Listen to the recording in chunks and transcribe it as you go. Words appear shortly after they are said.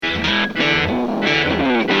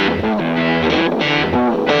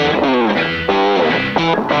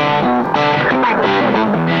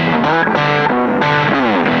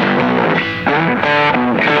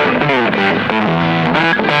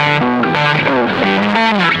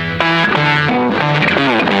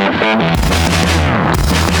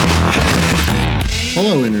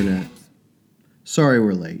Sorry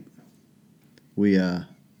we're late.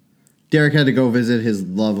 Derek had to go visit his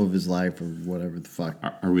love of his life or whatever the fuck.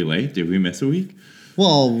 Are we late? Did we miss a week?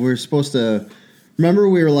 Well, we're supposed to... Remember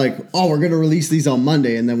we were like, oh, we're going to release these on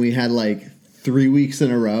Monday, and then we had like 3 weeks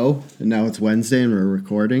in a row, and now it's Wednesday and we're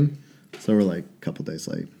recording. So we're like a couple days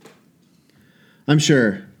late. I'm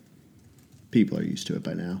sure people are used to it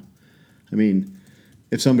by now. I mean,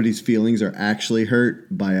 if somebody's feelings are actually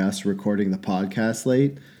hurt by us recording the podcast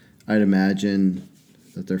late, I'd imagine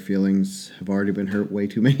that their feelings have already been hurt way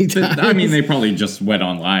too many times. I mean, they probably just went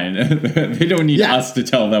online. They don't need us to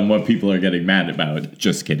tell them what people are getting mad about.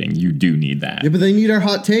 Just kidding. You do need that. Yeah, but they need our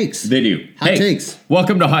hot takes. They do. Hot takes.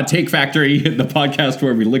 Welcome to Hot Take Factory, the podcast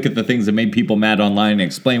where we look at the things that made people mad online and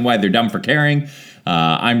explain why they're dumb for caring.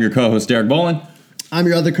 I'm your co-host, Derek Boland. I'm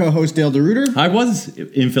your other co-host, Dale DeRuiter. I was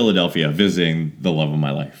in Philadelphia visiting the love of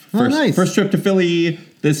my life. Nice. First trip to Philly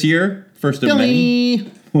this year. First of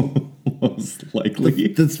many. Most likely.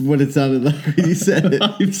 That's what it sounded like when you said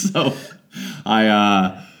it.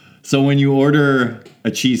 So when you order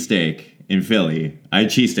a cheesesteak in Philly, I had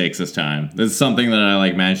cheesesteaks this time. This is something that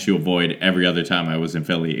I managed to avoid every other time I was in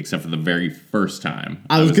Philly, except for the very first time.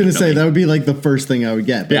 I was going to say that would be like the first thing I would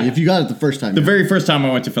get. But if you got it the first time. The very first time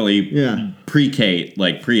I went to Philly, yeah. pre-Kate,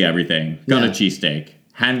 everything, got a cheesesteak.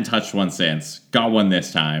 Hadn't touched one since. Got one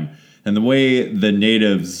this time. And the way the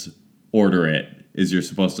natives order it is you're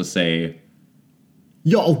supposed to say,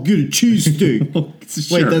 "Y'all get a cheesesteak."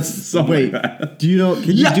 Sure, wait, that's wait. Like do you know?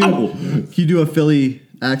 Can you do a Philly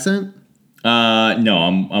accent?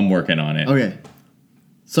 No, I'm working on it. Okay,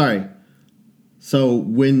 sorry. So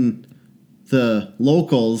when the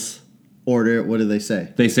locals order it, what do they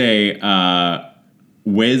say? They say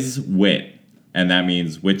whiz wit, and that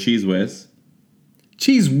means with cheese whiz.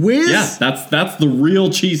 Cheese whiz? Yeah, that's the real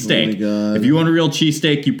cheesesteak. Oh my God. If you want a real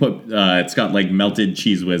cheesesteak, you put it's got melted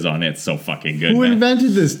cheese whiz on it. It's so fucking good. Who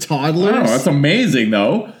invented this? Toddlers? I don't know. That's amazing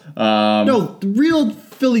though. No, the real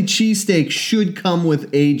Philly cheesesteak should come with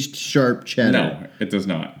aged sharp cheddar. No, it does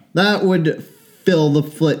not. That would fill the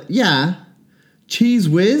flit. Yeah. Cheese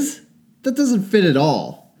whiz? That doesn't fit at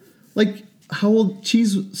all. How old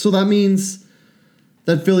cheese? So that means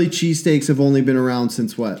that Philly cheesesteaks have only been around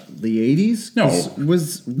since what? The 80s? No.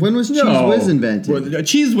 When was Cheese Whiz invented? Well,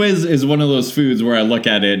 Cheese Whiz is one of those foods where I look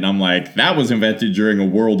at it and I'm like, that was invented during a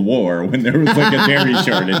world war when there was a dairy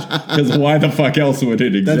shortage. Because why the fuck else would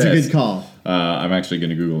it exist? That's a good call. I'm actually going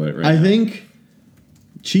to Google it right now. I think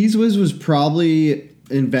Cheese Whiz was probably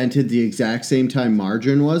invented the exact same time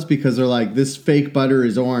margarine was because they're like, this fake butter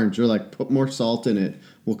is orange. Or put more salt in it.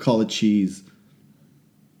 We'll call it cheese.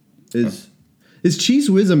 Is Cheese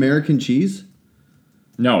Whiz American cheese?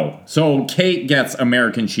 No. So Kate gets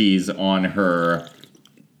American cheese on her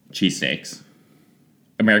cheesesteaks.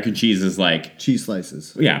 American cheese is cheese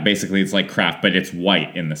slices. Yeah, basically it's like Kraft, but it's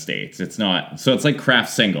white in the States. It's not. So it's like Kraft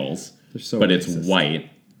singles, but racist. It's white.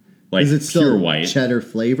 Is it still pure white. Cheddar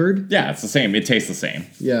flavored? Yeah, it's the same. It tastes the same.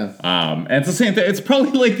 Yeah. And it's the same thing. It's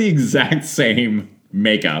probably the exact same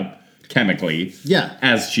makeup chemically. Yeah.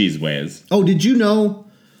 As Cheese Whiz. Oh, did you know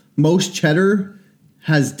most cheddar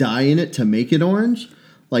has dye in it to make it orange?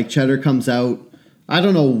 Cheddar comes out. I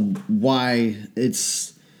don't know why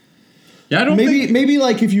it's. Yeah, I don't think. Maybe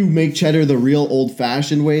if you make cheddar the real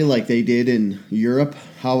old-fashioned way, like they did in Europe,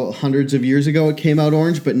 how hundreds of years ago it came out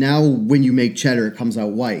orange, but now when you make cheddar, it comes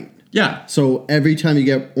out white. Yeah. So every time you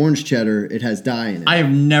get orange cheddar, it has dye in it. I have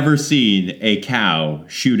never seen a cow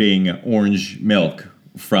shooting orange milk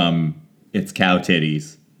from its cow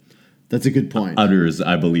titties. That's a good point. Udders,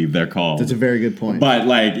 I believe they're called. That's a very good point. But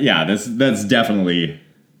that's definitely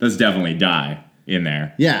dye in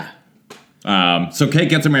there. Yeah. So Kate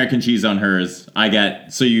gets American cheese on hers. I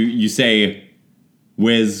get you say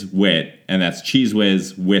whiz wit, and that's Cheese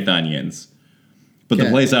Whiz with onions. But the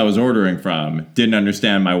place I was ordering from didn't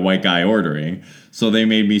understand my white guy ordering, so they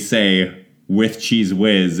made me say with Cheese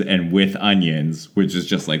Whiz and with onions, which is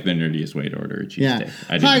just the nerdiest way to order a cheesesteak.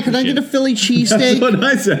 Yeah. Hi, could I get a Philly cheesesteak? That's what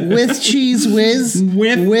I said. With Cheese Whiz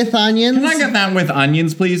with onions? Can I get that with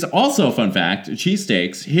onions, please? Also, fun fact,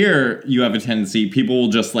 cheesesteaks, here you have a tendency, people will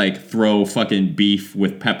just throw fucking beef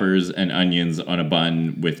with peppers and onions on a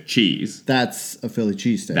bun with cheese. That's a Philly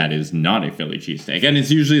cheesesteak. That is not a Philly cheesesteak. And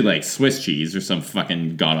it's usually Swiss cheese or some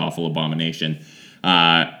fucking god-awful abomination.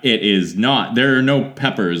 It is not. There are no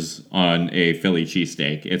peppers on a Philly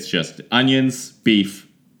cheesesteak. It's just onions, beef,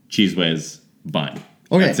 Cheese Whiz, bun.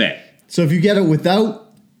 Okay. That's it. So if you get it without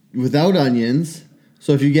onions,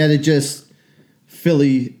 so if you get it just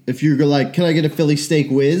Philly, if you're can I get a Philly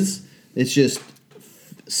steak whiz? It's just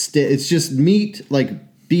meat,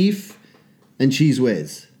 beef and Cheese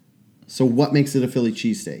Whiz. So what makes it a Philly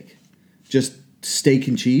cheesesteak? Just steak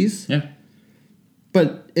and cheese. Yeah.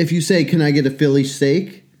 But if you say, can I get a Philly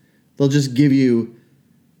steak? They'll just give you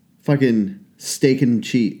fucking steak and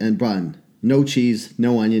cheese and bun. No cheese,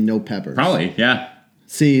 no onion, no peppers. Probably, yeah.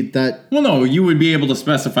 See, that... Well, no, you would be able to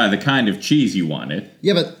specify the kind of cheese you wanted.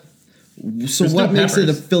 Yeah, but... So There's what no makes it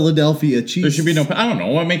a peppers. Philadelphia cheese? There should be no... I don't know.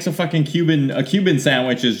 What makes a fucking Cuban... A Cuban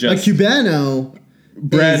sandwich is A just... Cubano...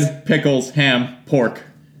 bread, is- pickles, ham, pork.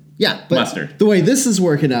 Yeah, but Mustard. the way this is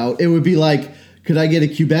working out, it would be like, could I get a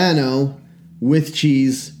Cubano with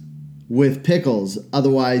cheese with pickles?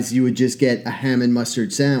 Otherwise, you would just get a ham and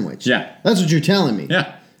mustard sandwich. Yeah. That's what you're telling me.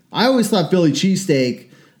 Yeah. I always thought Philly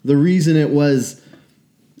cheesesteak, the reason it was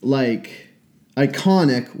like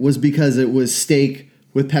iconic was because it was steak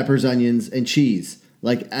with peppers, onions, and cheese.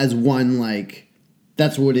 Like as one, like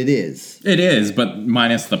that's what it is. It is, but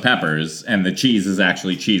minus the peppers, and the cheese is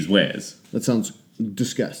actually Cheese Whiz. That sounds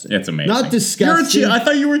disgusting. It's amazing. Not disgusting. I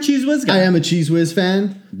thought you were a Cheese Whiz guy. I am a Cheese Whiz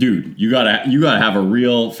fan. Dude, you gotta have a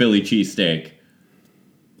real Philly cheesesteak.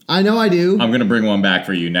 I know I do. I'm gonna bring one back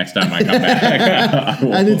for you next time I come back.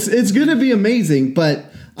 And it's gonna be amazing, but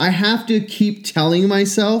I have to keep telling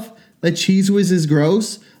myself that Cheese Whiz is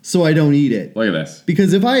gross so I don't eat it. Look at this.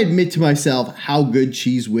 Because if I admit to myself how good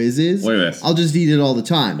Cheese Whiz is, Look at this. I'll just eat it all the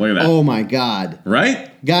time. Look at that. Oh my god. Right?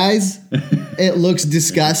 Guys, it looks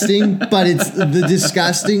disgusting, but it's the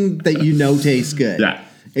disgusting that you know tastes good. Yeah.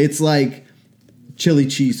 It's like chili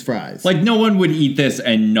cheese fries. Like no one would eat this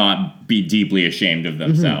and not be deeply ashamed of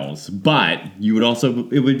themselves. But you would also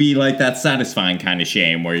it would be like that satisfying kind of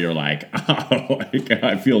shame where you're like, oh, like,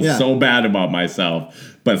 I feel Yeah. so bad about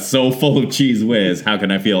myself, but so full of Cheese Whiz, how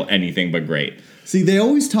can I feel anything but great? See, they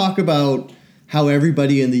always talk about how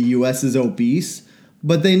everybody in the US is obese,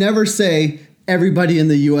 but they never say everybody in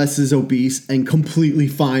the US is obese and completely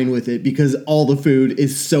fine with it because all the food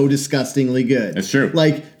is so disgustingly good. It's true.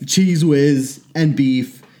 Like Cheese Whiz and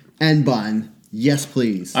beef and bun. Yes,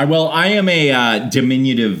 please. I am a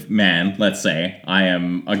diminutive man, let's say. I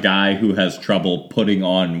am a guy who has trouble putting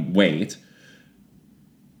on weight.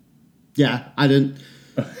 Yeah, I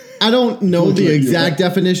don't know the exact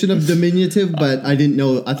definition of diminutive, but I didn't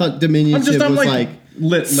know. I thought diminutive was like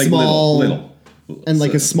small little. and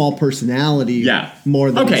like a small personality. Yeah.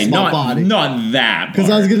 More than a small body. Not that. Because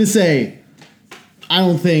I was gonna say, I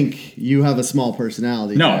don't think you have a small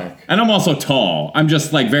personality. No, Derek. and I'm also tall. I'm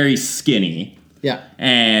just like very skinny, Yeah.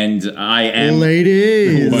 and I am.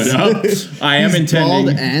 Ladies. What up? I am He's bald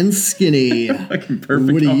intending. and skinny. Fucking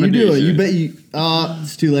perfect What are you doing? combination. You bet you.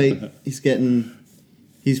 It's too late.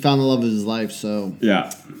 He's found the love of his life. So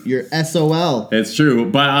Yeah, you're SOL. it's true.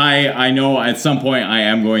 But I know at some point I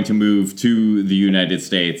am going to move to the United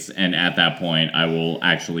States, and at that point I will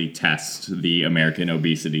actually test the American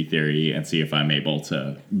obesity theory and see if I'm able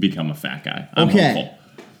to become a fat guy. I'm Okay. hopeful.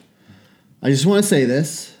 I just want to say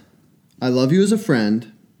this. I love you as a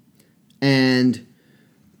friend, and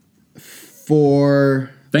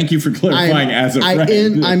Thank you for clarifying as a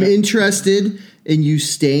friend. I'm interested in you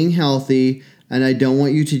staying healthy, and I don't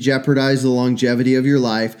want you to jeopardize the longevity of your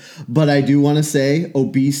life. But I do want to say,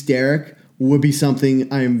 obese Derek would be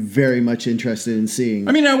something I am very much interested in seeing.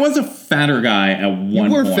 I mean, I was a fatter guy at one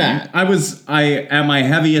were point. fat. At my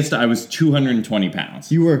heaviest, I was 220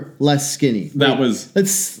 pounds. You were less skinny. That was-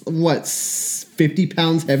 That's what 50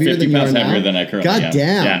 pounds heavier 50 than you are pounds now. heavier than I currently am. God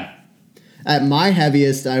damn. Yeah. At my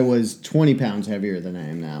heaviest, I was 20 pounds heavier than I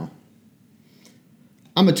am now.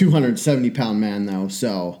 I'm a 270 pound man though,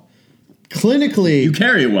 so clinically, You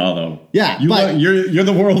carry it well, though. Yeah, you're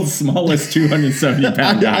the world's smallest 270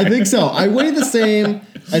 pound guy. I think so. I weigh the same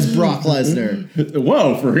as Brock Lesnar.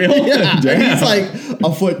 Whoa, for real? Yeah, Damn. he's like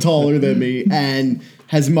a foot taller than me and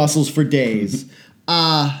has muscles for days.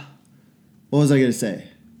 What was I gonna say?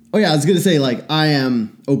 Oh yeah, I was gonna say like I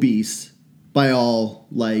am obese by all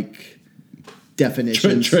like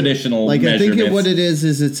definitions. Traditional Like I think measurements. what it is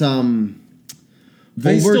it's They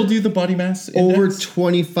over- still do the body mass over index?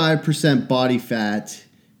 25% body fat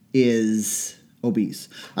is obese.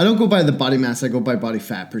 I don't go by the body mass, I go by body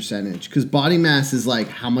fat percentage because body mass is like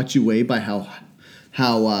how much you weigh by how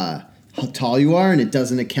tall you are, and it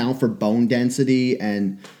doesn't account for bone density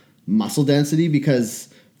and muscle density because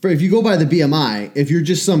if you go by the BMI, if you're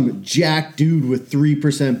just some jack dude with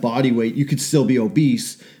 3% body weight, you could still be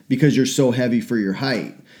obese because you're so heavy for your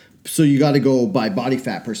height. So you got to go by body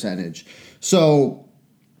fat percentage. So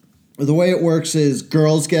the way it works is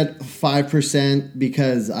girls get 5%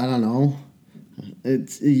 because I don't know.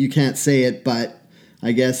 You can't say it, but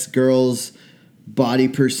I guess girls' body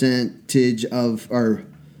percentage or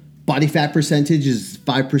body fat percentage is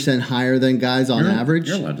 5% higher than guys on average.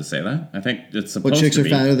 You're allowed to say that. I think it's supposed What, chicks to are be.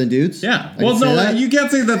 fatter than dudes? Yeah. I Well, can say no, that? you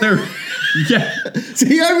can't say that they're. Yeah.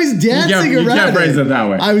 See, I was dancing You around can't phrase it that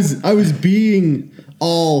way. I was being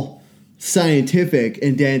all scientific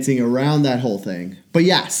and dancing around that whole thing. But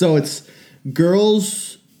yeah, so it's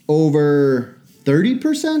girls over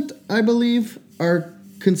 30%, I believe, are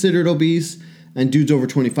considered obese, and dudes over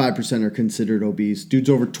 25% are considered obese. Dudes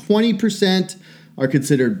over 20% are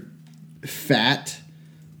considered fat.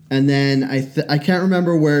 And then I can't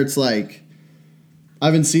remember where it's like, I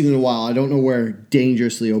haven't seen it in a while. I don't know where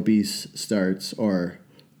dangerously obese starts or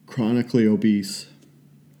chronically obese,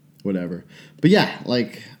 whatever. But yeah,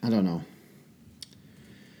 like, I don't know.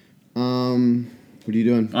 What are you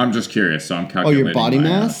doing? I'm just curious, so I'm calculating. Oh, your body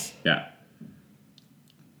mass? Yeah.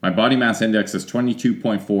 My body mass index is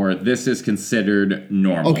 22.4. This is considered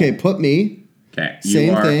normal. Okay, put me. Okay.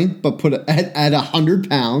 Same thing, but put it at 100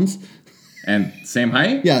 pounds. And same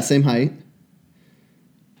height? Yeah, same height.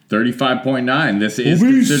 35.9. This is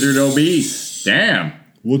Obese. considered obese. Damn.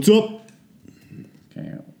 What's up?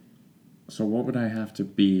 Okay. So what would I have to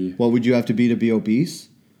be? What would you have to be obese?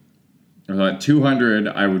 At 200,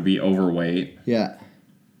 I would be overweight. Yeah.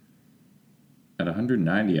 At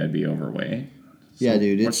 190, I'd be overweight. Yeah,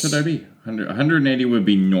 dude. What should I be? 180 would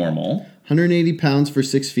be normal. 180 pounds for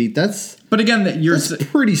 6 feet. That's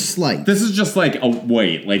pretty slight. This is just like a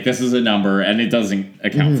weight. Like, this is a number, and it doesn't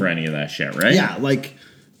account for any of that shit, right? Yeah, like,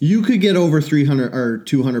 you could get over 300 or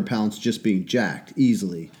 200 pounds just being jacked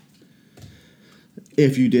easily.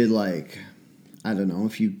 If you did, like, I don't know,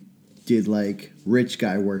 if you did, like, rich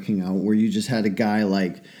guy working out, where you just had a guy,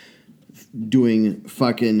 like, doing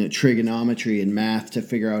fucking trigonometry and math to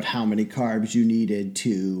figure out how many carbs you needed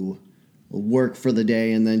to work for the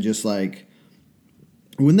day, and then just, like,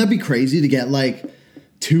 wouldn't that be crazy to get, like,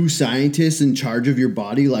 2 scientists in charge of your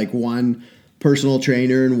body, like one personal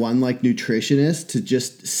trainer and one, like, nutritionist, to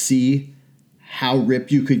just see how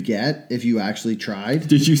ripped you could get if you actually tried?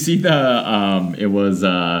 Did you see the, it was,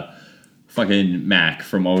 fucking Mac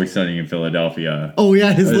from Always Sunny in Philadelphia. Oh,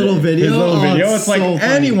 yeah, his little video. It's like, so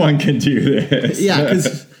anyone can do this. Yeah,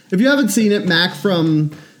 because if you haven't seen it, Mac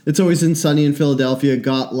from It's Always Sunny in Philadelphia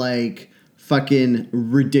got, like, fucking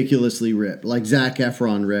ridiculously ripped. Like, Zac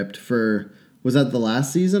Efron ripped for... Was that the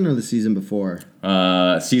last season or the season before?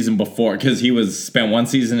 Season before, because he spent one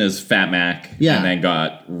season as Fat Mac, yeah, and then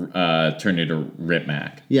got turned into Rip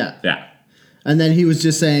Mac. Yeah. Yeah. And then he was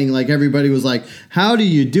just saying, like, everybody was like, how do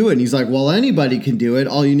you do it? And he's like, well, anybody can do it.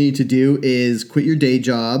 All you need to do is quit your day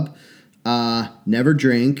job, never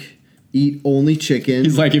drink, eat only chicken.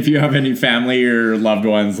 He's like, if you have any family or loved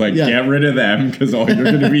ones, like, get rid of them, because all you're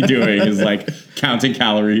going to be doing is, like, counting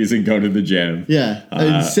calories and go to the gym. Yeah.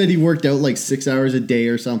 He said he worked out, like, 6 hours a day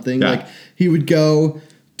or something. Yeah. Like, he would go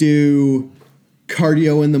do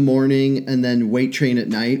cardio in the morning and then weight train at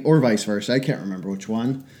night, or vice versa. I can't remember which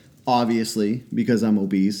one. Obviously, because I'm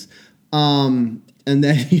obese. And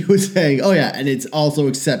then he was saying, oh, yeah, and it's also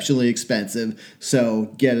exceptionally expensive,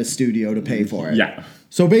 so get a studio to pay for it. Yeah.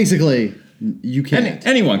 So basically, you can't.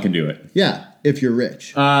 Anyone can do it. Yeah, if you're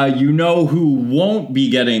rich. You know who won't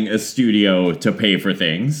be getting a studio to pay for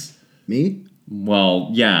things? Me? Well,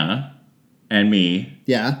 yeah, and me.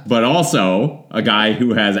 Yeah. But also a guy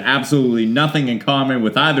who has absolutely nothing in common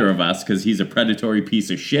with either of us because he's a predatory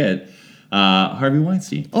piece of shit. Harvey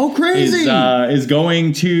Weinstein. Oh, crazy! Is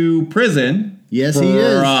going to prison. Yes, he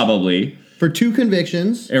is. Probably. For 2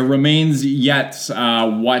 convictions. It remains yet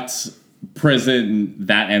what prison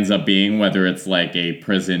that ends up being, whether it's like a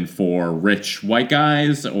prison for rich white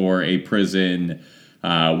guys or a prison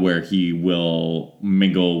where he will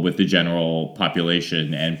mingle with the general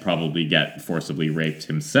population and probably get forcibly raped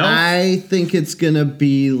himself. I think it's going to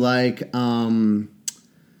be like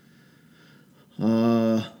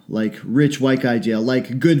rich white guy jail,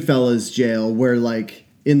 like Goodfellas jail, where, like,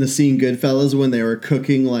 in the scene Goodfellas, when they were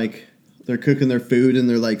cooking, like, they're cooking their food and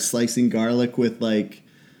they're, like, slicing garlic with, like,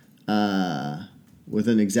 with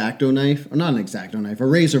an X-Acto knife, or not an X-Acto knife, a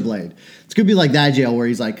razor blade. It's gonna be like that jail where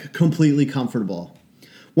he's, like, completely comfortable.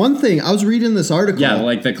 One thing, I was reading this article. Yeah,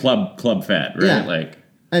 like the Club Fed, right? Yeah. Like,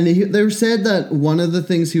 and they said that one of the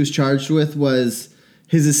things he was charged with was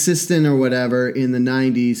his assistant or whatever in the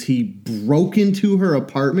 90s, he broke into her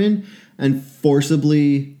apartment and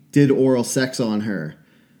forcibly did oral sex on her.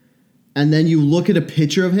 And then you look at a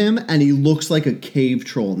picture of him and he looks like a cave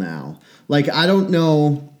troll now. Like, I don't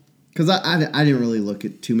know, because I didn't really look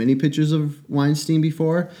at too many pictures of Weinstein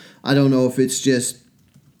before. I don't know if it's just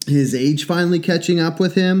his age finally catching up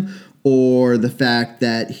with him, or the fact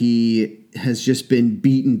that he has just been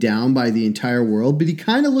beaten down by the entire world. But he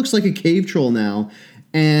kind of looks like a cave troll now.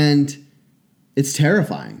 And it's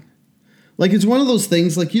terrifying. Like, it's one of those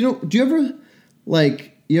things, like, do you ever,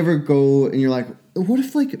 like, you ever go and you're like, what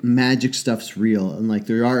if like magic stuff's real and like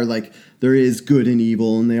there is good and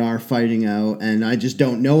evil and they are fighting out and I just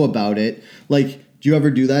don't know about it? Like, do you ever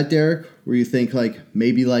do that, Derek? Where you think like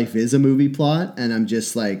maybe life is a movie plot and I'm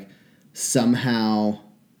just like somehow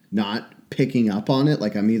not picking up on it?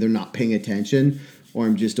 Like I'm either not paying attention or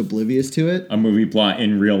I'm just oblivious to it. A movie plot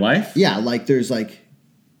in real life? Yeah, like there's like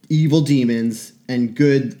evil demons and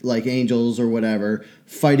good like angels or whatever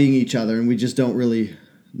fighting each other and we just don't really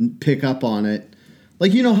pick up on it.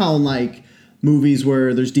 Like, you know how in like movies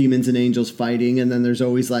where there's demons and angels fighting and then there's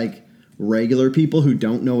always like regular people who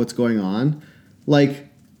don't know what's going on? Like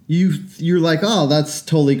you're like, oh, that's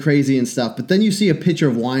totally crazy and stuff. But then you see a picture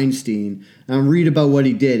of Weinstein and read about what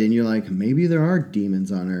he did and you're like, maybe there are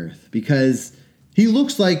demons on Earth because he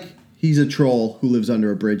looks like he's a troll who lives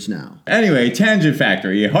under a bridge now. Anyway, Tangent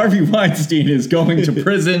Factory. Harvey Weinstein is going to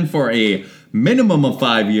prison for a minimum of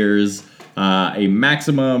 5 years, a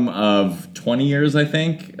maximum of 20 years, I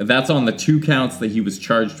think. That's on the 2 counts that he was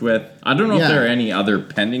charged with. I don't know if there are any other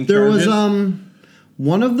pending charges. There was,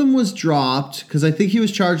 one of them was dropped, because I think he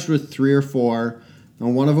was charged with 3 or 4,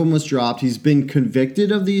 and one of them was dropped. He's been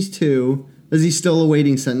convicted of these 2. Is he still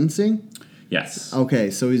awaiting sentencing? Yes. Okay,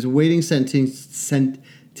 so he's awaiting sentencing,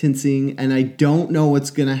 and I don't know what's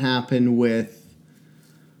going to happen with...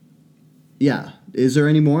 Yeah. Is there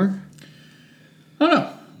any more? I don't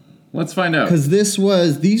know. Let's find out. Because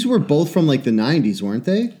these were both from like the 90s, weren't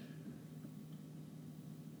they?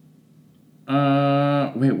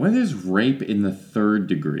 Wait, what is rape in the 3rd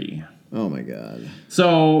degree? Oh my God.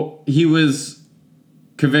 So he was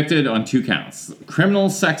convicted on 2 counts. Criminal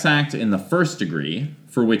sex act in the 1st degree,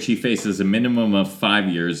 for which he faces a minimum of 5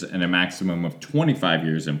 years and a maximum of 25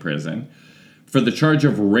 years in prison. For the charge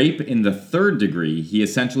of rape in the 3rd degree, he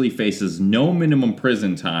essentially faces no minimum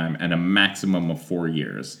prison time and a maximum of 4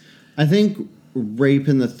 years. I think rape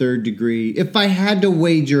in the 3rd degree, if I had to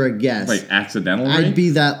wager a guess, Like accidental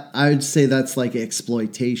rape? I'd say that's like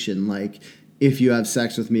exploitation. Like, if you have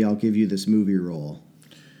sex with me, I'll give you this movie role.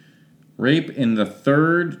 Rape in the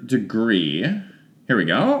 3rd degree. Here we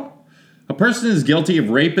go. A person is guilty of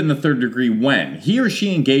rape in the 3rd degree when he or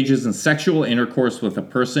she engages in sexual intercourse with a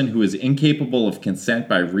person who is incapable of consent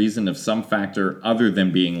by reason of some factor other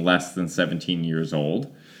than being less than 17 years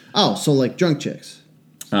old. Oh, so like drunk chicks.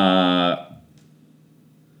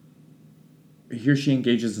 He or she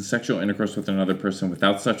engages in sexual intercourse with another person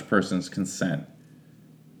without such person's consent,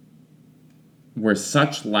 where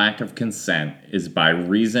such lack of consent is by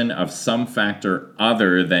reason of some factor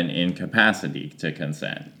other than incapacity to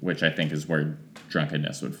consent, which I think is where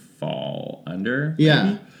drunkenness would fall under.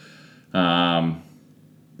 Yeah.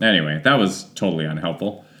 Anyway, that was totally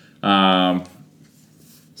unhelpful. So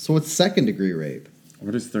what's 2nd degree rape?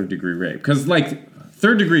 What is 3rd degree rape? Because, like,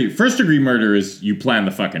 1st degree murder is you plan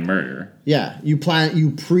the fucking murder. Yeah, you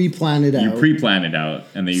pre-plan it out. You pre-plan it out,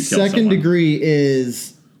 and then you kill someone. 2nd degree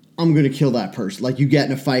is, I'm going to kill that person. Like, you get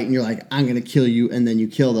in a fight, and you're like, I'm going to kill you, and then you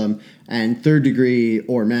kill them. And 3rd degree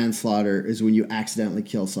or manslaughter is when you accidentally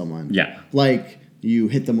kill someone. Yeah. Like, you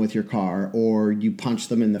hit them with your car, or you punch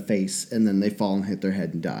them in the face, and then they fall and hit their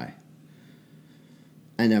head and die.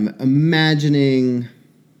 And I'm imagining...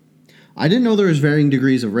 I didn't know there was varying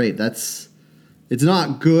degrees of rape. It's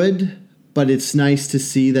not good, but it's nice to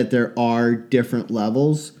see that there are different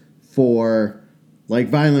levels for, like,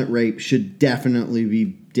 violent rape should definitely be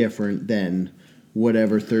different than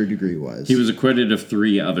whatever 3rd degree was. He was acquitted of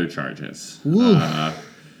 3 other charges. New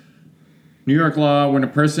York law, when a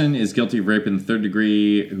person is guilty of rape in the 3rd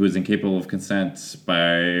degree who is incapable of consent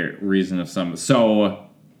by reason of some... So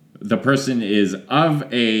the person is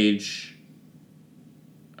of age...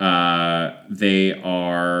 they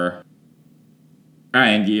are,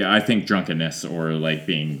 and yeah, I think drunkenness or like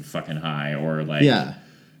being fucking high or like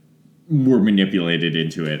were manipulated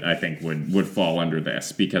into it, I think would fall under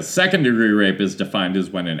this, because 2nd degree rape is defined as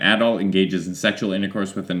when an adult engages in sexual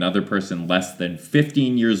intercourse with another person less than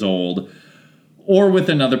 15 years old or with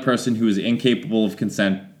another person who is incapable of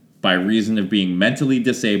consent by reason of being mentally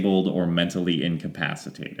disabled or mentally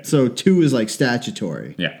incapacitated. So 2 is like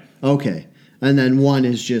statutory. Yeah. Okay. And then 1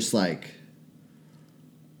 is just like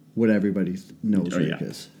what everybody knows rape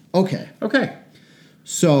is. Okay. Okay.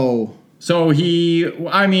 So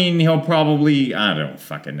he'll probably, I don't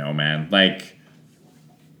fucking know, man. Like,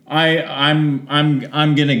 I'm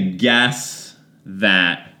gonna guess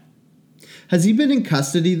that. Has he been in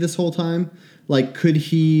custody this whole time? Like, could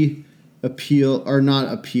he appeal, or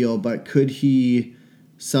not appeal, but could he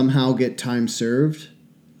somehow get time served?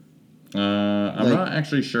 I'm not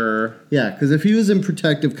actually sure. Yeah, because if he was in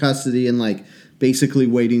protective custody and, like, basically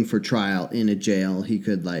waiting for trial in a jail, he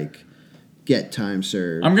could, like, get time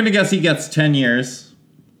served? I'm going to guess he gets 10 years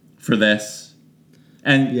for this.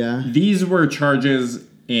 And these were charges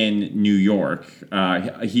in New York.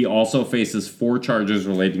 He also faces 4 charges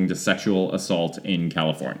relating to sexual assault in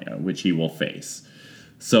California, which he will face.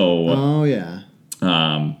 So,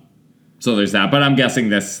 so there's that. But I'm guessing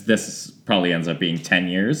this probably ends up being 10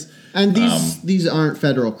 years. And these aren't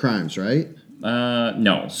federal crimes, right?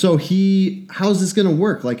 No. So how's this going to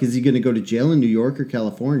work? Like, is he going to go to jail in New York or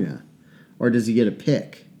California? Or does he get a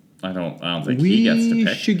pick? I don't think he gets to pick.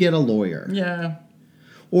 We should get a lawyer. Yeah.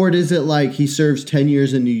 Or is it like he serves 10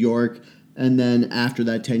 years in New York, and then after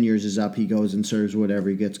that 10 years is up, he goes and serves whatever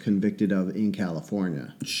he gets convicted of in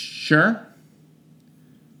California? Sure.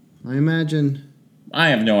 I imagine. I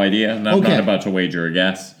have no idea. I'm not about to wager a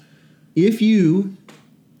guess. If you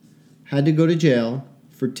had to go to jail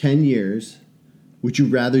for 10 years, would you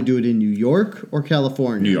rather do it in New York or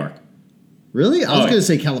California? New York. Really? I was going to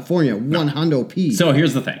say California. One hundo P. So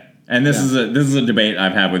here's the thing. And this is a debate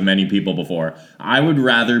I've had with many people before. I would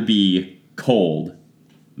rather be cold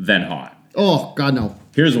than hot. Oh, God, no.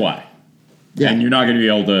 Here's why. Yeah. And you're not going to be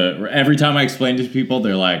able to... Every time I explain to people,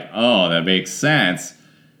 they're like, oh, that makes sense.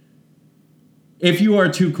 If you are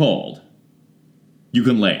too cold, you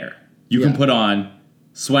can layer. You can put on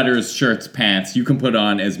sweaters, shirts, pants. You can put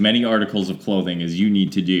on as many articles of clothing as you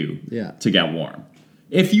need to do to get warm.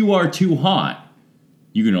 If you are too hot,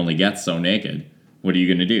 you can only get so naked. What are you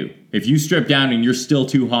going to do? If you strip down and you're still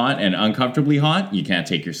too hot and uncomfortably hot, you can't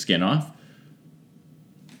take your skin off.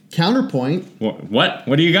 Counterpoint. What?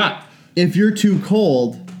 What do you got? If you're too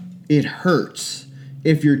cold, it hurts.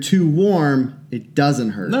 If you're too warm, it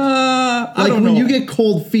doesn't hurt. I don't know. When you get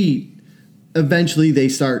cold feet, eventually they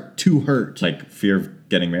start to hurt. Like fear of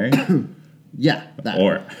getting married? Yeah.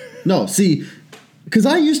 No, see, because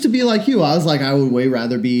I used to be like you. I was like, I would way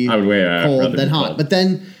rather be cold than hot. But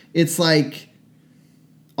then it's like...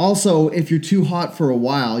 Also, if you're too hot for a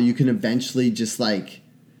while, you can eventually just, like,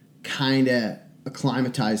 kind of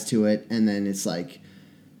acclimatize to it, and then it's like,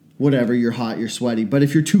 whatever, you're hot, you're sweaty. But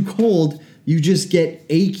if you're too cold, you just get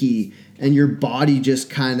achy, and your body just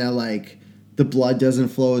kind of, like, the blood doesn't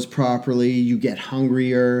flow as properly, you get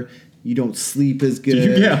hungrier, you don't sleep as good. Do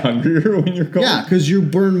you get hungrier when you're cold? Yeah, because you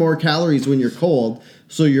burn more calories when you're cold,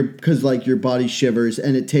 because, like, your body shivers,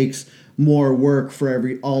 and it takes more work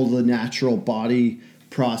for all the natural body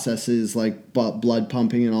processes like blood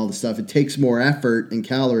pumping and all the stuff. It takes more effort and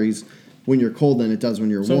calories when you're cold than it does when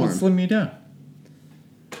you're warm. So it'll slim you down.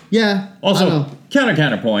 Yeah. Also,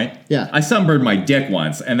 counterpoint. Yeah. I sunburned my dick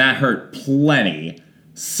once, and that hurt plenty.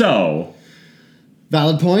 So.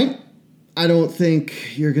 Valid point. I don't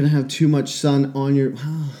think you're going to have too much sun on your...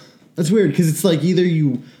 That's weird, because it's like either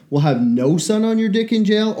you will have no sun on your dick in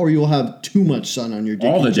jail, or you'll have too much sun on your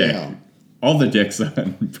dick in jail. All the dick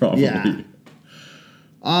sun, probably. Yeah.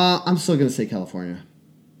 I'm still going to say California.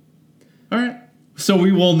 All right. So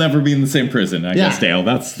we will never be in the same prison, I guess, Dale.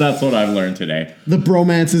 That's what I've learned today. The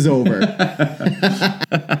bromance is over.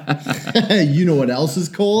 You know what else is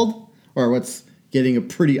cold? Or what's getting a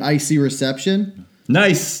pretty icy reception?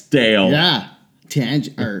 Nice, Dale. Yeah.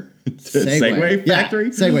 Segway Factory?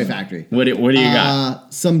 Yeah, Segway Factory. What do you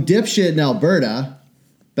got? Some dipshit in Alberta,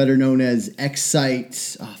 better known as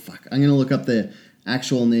Excite. Oh, fuck. I'm going to look up the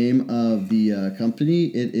actual name of the company.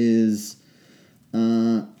 It is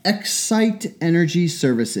Excite Energy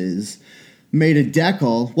Services. Made a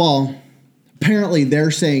decal. Well, apparently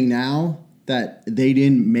they're saying now that they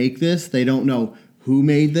didn't make this. They don't know who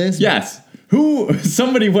made this. Yes.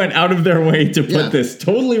 Somebody went out of their way to put this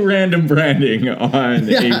totally random branding on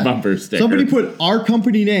a bumper sticker. Somebody put our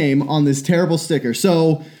company name on this terrible sticker.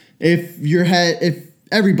 So if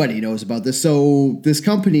everybody knows about this. So this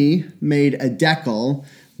company made a decal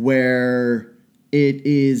where it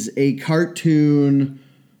is a cartoon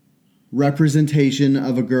representation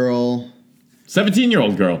of a girl.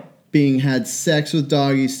 17-year-old girl. Being had sex with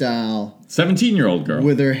doggy style. 17-year-old girl.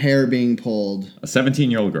 With her hair being pulled. A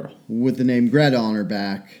 17-year-old girl. With the name Greta on her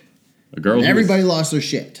back. Everybody lost their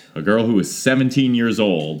shit. A girl who was 17 years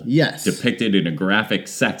old. Yes. Depicted in a graphic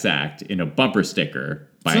sex act in a bumper sticker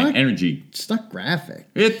by an energy. It's not graphic.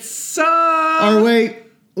 It's Or wait.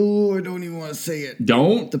 Oh, I don't even want to say it.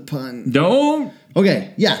 Don't. The pun. Don't.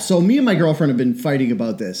 Okay, yeah. So me and my girlfriend have been fighting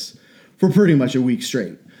about this for pretty much a week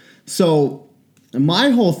straight. So my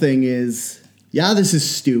whole thing is, this is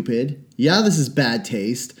stupid. This is bad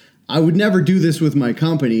taste. I would never do this with my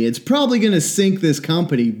company. It's probably going to sink this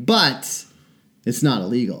company, but it's not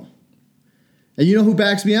illegal. And you know who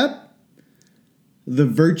backs me up? The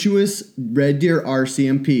virtuous Red Deer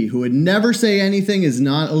RCMP, who would never say anything is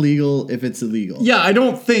not illegal if it's illegal. Yeah, I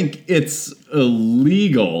don't think it's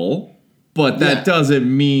illegal. But that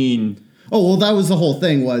doesn't mean... Oh, well, that was the whole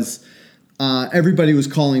thing was everybody was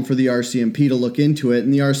calling for the RCMP to look into it.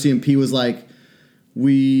 And the RCMP was like,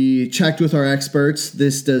 we checked with our experts.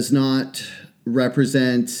 This does not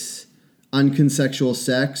represent unconsensual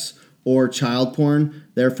sex or child porn.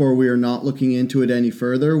 Therefore, we are not looking into it any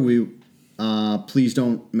further. Please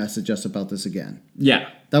don't message us about this again. Yeah.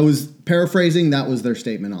 That was paraphrasing. That was their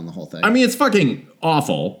statement on the whole thing. I mean, it's fucking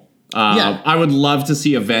awful. I would love to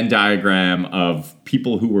see a Venn diagram of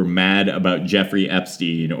people who were mad about Jeffrey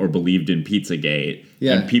Epstein or believed in Pizzagate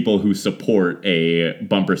and people who support a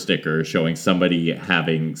bumper sticker showing somebody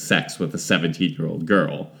having sex with a 17-year-old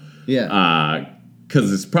girl. Yeah.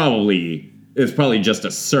 Because it's probably just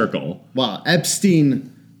a circle. Wow.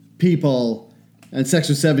 Epstein people and sex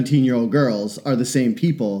with 17-year-old girls are the same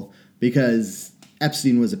people because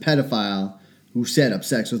Epstein was a pedophile who set up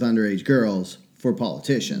sex with underage girls for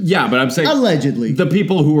politicians. Yeah, but I'm saying allegedly the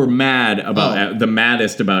people who were mad about the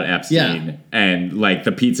maddest about Epstein and like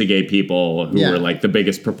the Pizzagate people who were like the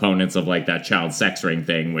biggest proponents of like that child sex ring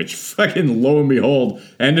thing, which fucking lo and behold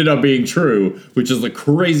ended up being true, which is the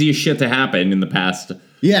craziest shit to happen in the past.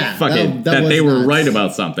 Yeah, fucking that they were right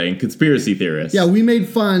about something. Conspiracy theorists. Yeah,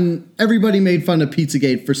 everybody made fun of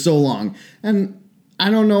Pizzagate for so long, and I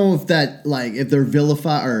don't know if that, like, if they're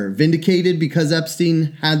vilified or vindicated because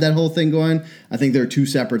Epstein had that whole thing going. I think they're two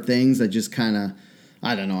separate things that just kind of,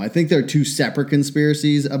 I don't know. I think they're two separate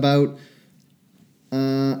conspiracies about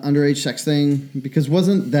underage sex thing, because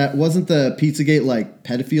wasn't the Pizzagate like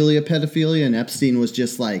pedophilia, and Epstein was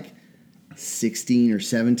just like 16 or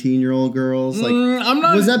 17-year-old girls? Like, I'm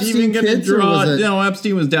not was Epstein even kids draw. or was it? No,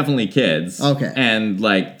 Epstein was definitely kids. Okay, and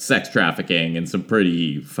like sex trafficking and some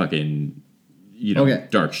pretty fucking.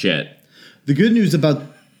 Dark shit. The good news about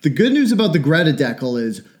the Greta decal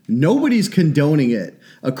is nobody's condoning it.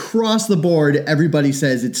 Across the board, everybody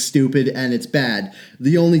says it's stupid and it's bad.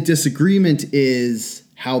 The only disagreement is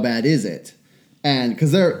how bad is it? And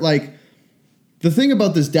because they're like, the thing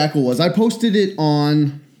about this decal was I posted it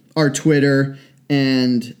on our Twitter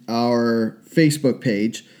and our Facebook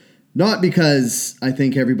page, not because I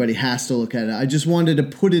think everybody has to look at it. I just wanted to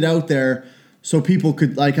put it out there so people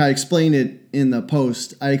could, like I explained it in the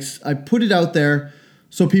post, I put it out there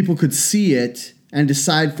so people could see it and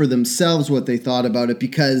decide for themselves what they thought about it,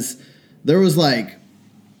 because there was like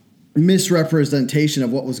misrepresentation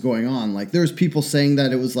of what was going on. Like there's people saying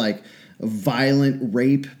that it was like a violent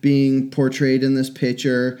rape being portrayed in this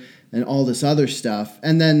picture and all this other stuff.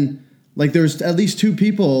 And then like there's at least two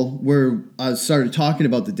people where I started talking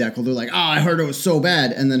about the decal. They're like, oh, I heard it was so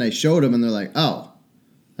bad. And then I showed them and they're like, oh,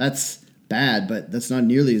 that's bad, but that's not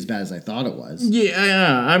nearly as bad as I thought it was.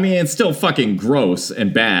 Yeah, I mean, it's still fucking gross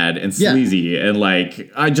and bad and sleazy, and like,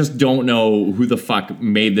 I just don't know who the fuck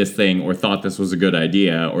made this thing or thought this was a good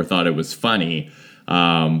idea or thought it was funny.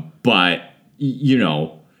 But,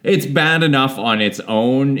 it's bad enough on its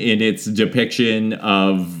own in its depiction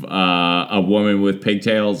of a woman with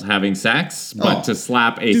pigtails having sex, but to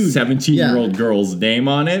slap a 17-year-old girl's name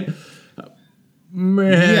on it,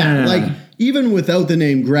 man. Yeah, like, even without the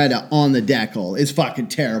name Greta on the decal, is fucking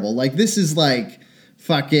terrible. Like, this is like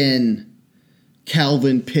fucking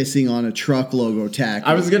Calvin pissing on a truck logo tag.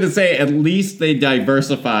 I was going to say, at least they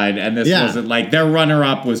diversified, and this wasn't like their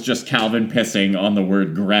runner-up was just Calvin pissing on the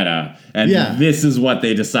word Greta, and this is what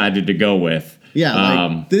they decided to go with. Yeah,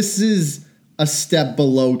 like, this is a step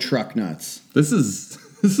below truck nuts. This is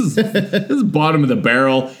bottom of the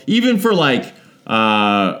barrel, even for like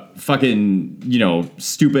fucking,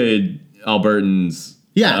 stupid Albertans.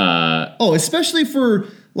 Yeah. Especially for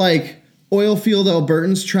like oil field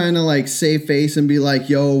Albertans trying to like save face and be like,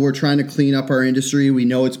 yo, we're trying to clean up our industry. We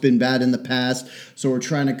know it's been bad in the past, so we're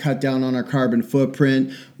trying to cut down on our carbon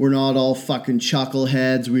footprint. We're not all fucking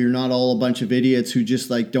chuckleheads. We're not all a bunch of idiots who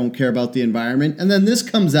just like don't care about the environment. And then this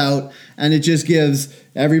comes out and it just gives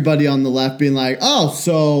everybody on the left being like, oh,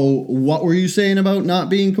 so what were you saying about not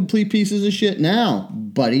being complete pieces of shit now,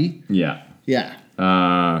 buddy? Yeah. Yeah.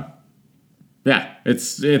 Yeah,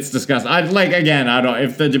 it's disgusting. I don't.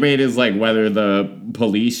 If the debate is like whether the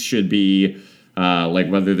police should be,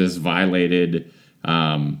 like whether this violated,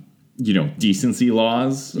 decency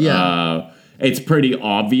laws. Yeah. It's pretty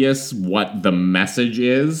obvious what the message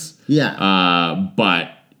is. Yeah.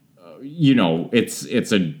 But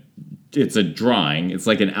it's a drawing. It's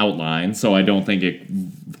like an outline. So I don't think it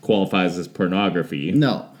qualifies as pornography.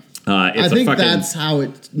 No. I think that's how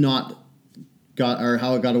it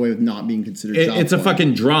got away with not being considered child it's a porn.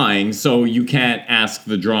 fucking drawing, so you can't ask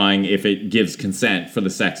the drawing if it gives consent for the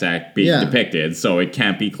sex act being depicted, so it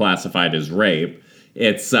can't be classified as rape.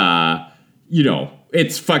 It's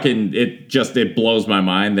it blows my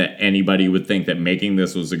mind that anybody would think that making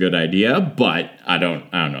this was a good idea, but I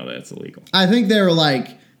don't know that it's illegal. I think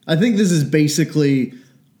this is basically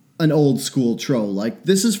an old school troll. Like,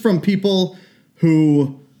 this is from people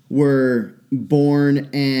who were born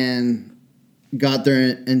and got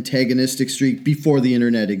their antagonistic streak before the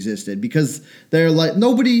internet existed, because they're like,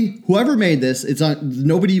 whoever made this,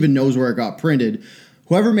 nobody even knows where it got printed.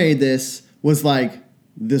 Whoever made this was like,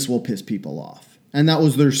 this will piss people off. And that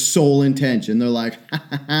was their sole intention. They're like,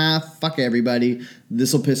 fuck everybody.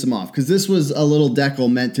 This will piss them off. Because this was a little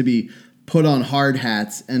decal meant to be put on hard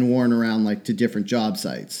hats and worn around like to different job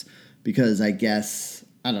sites. Because I guess,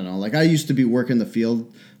 I don't know, like I used to be working the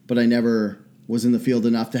field, but I never was in the field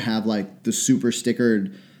enough to have like the super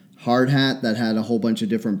stickered hard hat that had a whole bunch of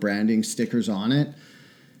different branding stickers on it.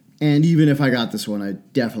 And even if I got this one, I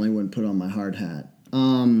definitely wouldn't put on my hard hat.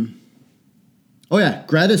 Oh yeah,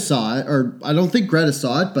 Greta saw it, or I don't think Greta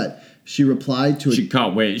saw it, but she replied to it. She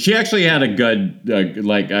can't wait. She actually had a good,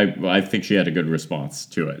 I think she had a good response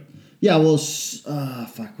to it. Yeah, well,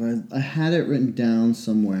 I had it written down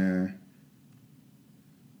somewhere,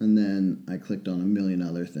 and then I clicked on a million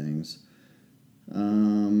other things.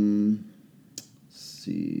 Let's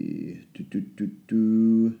see.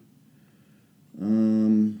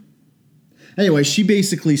 Anyway, she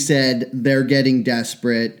basically said they're getting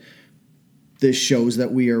desperate. This shows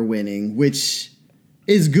that we are winning, which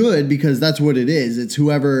is good because that's what it is. It's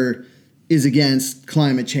whoever is against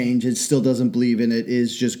climate change and still doesn't believe in it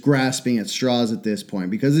is just grasping at straws at this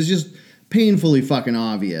point, because it's just painfully fucking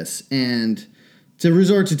obvious. And to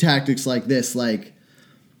resort to tactics like this,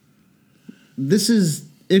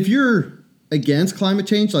 if you're against climate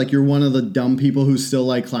change, like you're one of the dumb people who still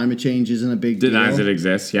like climate change isn't a big deal. Denies it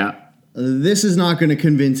exists, yeah. This is not going to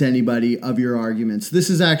convince anybody of your arguments. This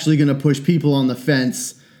is actually going to push people on the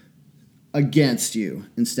fence against you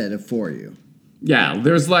instead of for you. Yeah,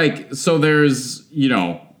 there's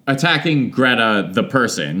attacking Greta the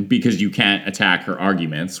person because you can't attack her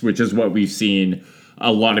arguments, which is what we've seen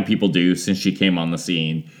a lot of people do since she came on the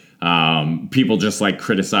scene. People just like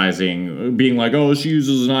criticizing, being like, oh, she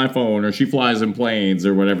uses an iPhone or she flies in planes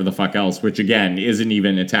or whatever the fuck else, which again isn't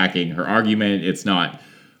even attacking her argument. It's not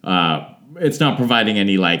providing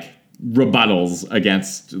any like rebuttals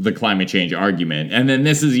against the climate change argument. And then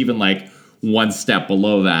this is even like one step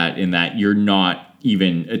below that, in that you're not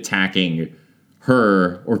even attacking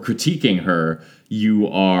her or critiquing her. You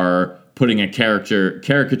are putting a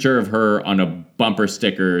caricature of her on a bumper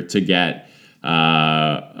sticker to get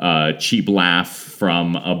a cheap laugh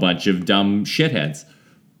from a bunch of dumb shitheads.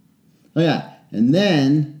 Oh yeah, and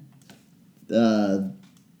then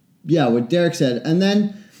what Derek said, and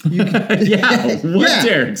then you can,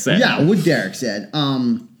 Derek said. Yeah, what Derek said.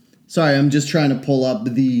 Sorry, I'm just trying to pull up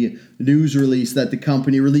the news release that the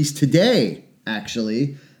company released today,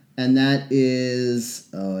 actually, and that is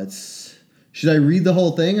should I read the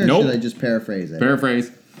whole thing or Nope. should I just paraphrase it? Paraphrase.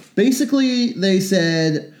 Basically, they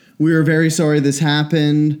said, we are very sorry this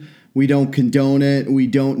happened. We don't condone it. We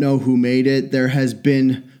don't know who made it. There has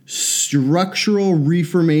been structural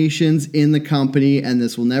reformations in the company, and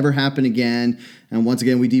this will never happen again. And once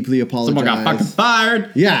again, we deeply apologize. Someone got fucking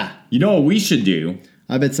fired. Yeah. You know what we should do?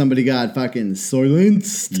 I bet somebody got fucking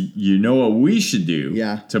silenced. You know what we should do?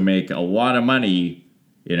 Yeah. To make a lot of money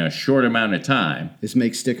in a short amount of time. Is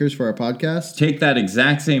make stickers for our podcast? Take that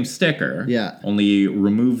exact same sticker. Yeah. Only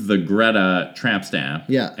remove the Greta tramp stamp.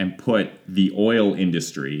 Yeah. And put the oil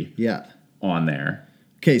industry. Yeah. On there.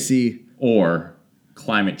 Okay, see. Or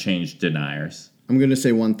climate change deniers. I'm going to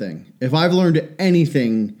say one thing. If I've learned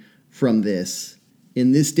anything from this,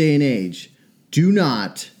 in this day and age, do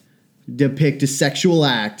not depict a sexual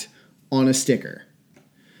act on a sticker.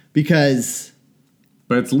 Because...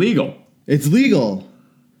 But it's legal. It's legal,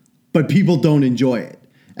 but people don't enjoy it.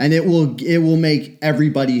 And it will make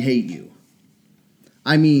everybody hate you.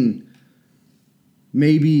 I mean,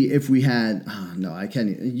 maybe if we had... Oh, no, I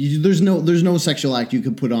can't... There's no sexual act you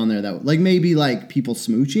could put on there that... Like, maybe, like, people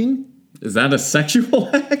smooching? Is that a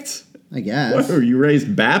sexual act? I guess. What, are you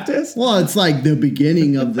raised Baptist? Well, it's like the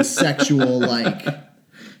beginning of the sexual,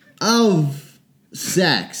 of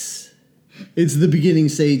sex. It's the beginning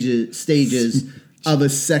stages of a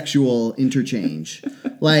sexual interchange.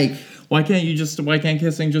 Like, why can't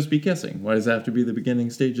kissing just be kissing? Why does it have to be the beginning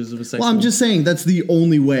stages of a sexual? Well, I'm just saying that's the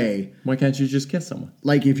only way. Why can't you just kiss someone?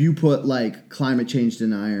 Like, if you put, like, climate change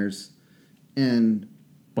deniers and...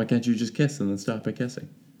 Why can't you just kiss and then stop at kissing?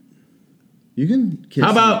 You can kiss.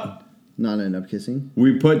 How about... Not end up kissing.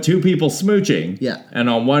 We put two people smooching. Yeah. And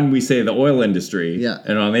on one we say the oil industry. Yeah.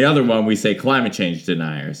 And on the other one we say climate change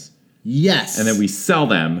deniers. Yes. And then we sell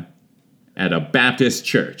them at a Baptist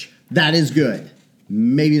church. That is good.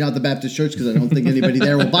 Maybe not the Baptist church because I don't think anybody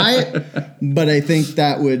there will buy it. But I think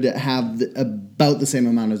that would have about the same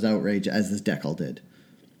amount of outrage as this decal did.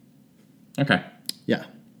 Okay. Yeah.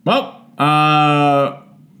 Well,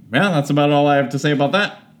 that's about all I have to say about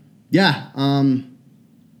that. Yeah.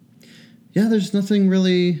 There's nothing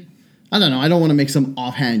really... I don't know. I don't want to make some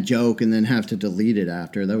offhand joke and then have to delete it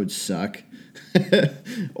after. That would suck.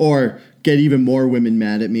 Or get even more women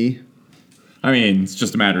mad at me. I mean, it's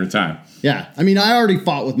just a matter of time. Yeah. I mean, I already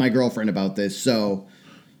fought with my girlfriend about this, so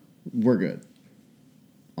we're good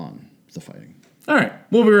on the fighting. All right.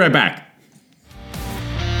 We'll be right back.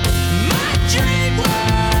 My dream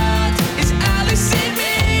world is Alice in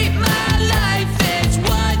me. My life is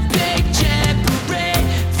one big jamboree.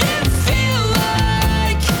 Then feel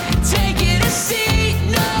like taking a seat.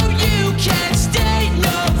 No, you can't stay.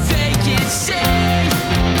 No vacancy.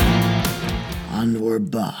 And we're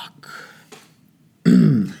back.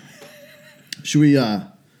 Should we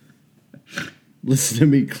listen to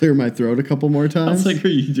me clear my throat a couple more I times? was like, are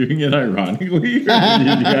you doing it ironically? Or did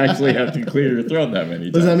you actually have to clear your throat that many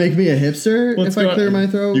times? Does that make me a hipster if I clear my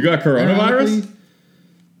throat? You got coronavirus? ironically?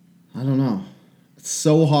 I don't know. It's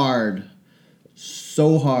so hard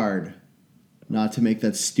not to make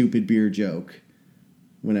that stupid beer joke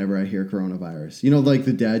whenever I hear coronavirus. You know, like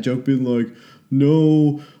the dad joke being like,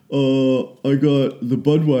 no, I got the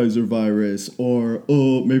Budweiser virus, or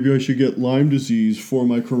maybe I should get Lyme disease for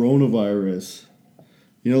my coronavirus.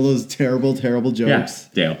 You know those terrible, terrible jokes?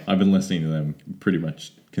 Yeah, Dale. I've been listening to them pretty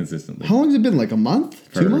much consistently. How long has it been? Like a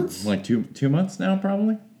month? 2 For, months? Like two months now,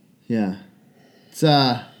 probably. Yeah. It's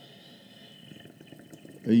Are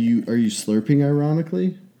you slurping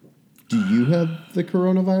ironically? Do you have the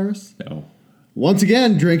coronavirus? No. Once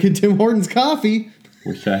again, drinking Tim Hortons coffee.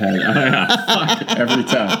 Wish I had. Fuck, every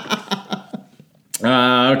time.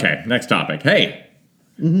 Okay, next topic. Hey.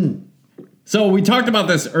 Mm-hmm. So we talked about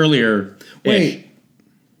this earlier. Wait.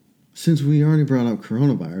 Since we already brought up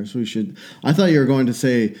coronavirus, we should... I thought you were going to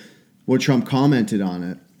say what Trump commented on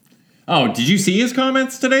it. Oh, did you see his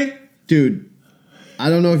comments today? Dude, I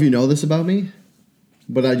don't know if you know this about me,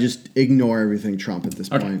 but I just ignore everything Trump at this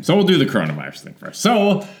point. So we'll do the coronavirus thing first.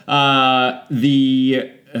 So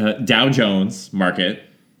the Dow Jones market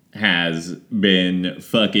has been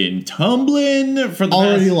fucking tumbling for the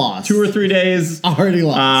Already past lost. 2 or 3 days. Already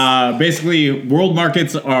lost. Basically, world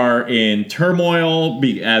markets are in turmoil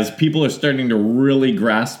as people are starting to really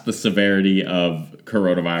grasp the severity of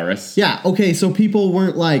coronavirus. Yeah, okay, so people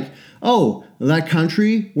weren't like, oh, that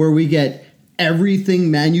country where we get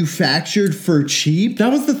everything manufactured for cheap.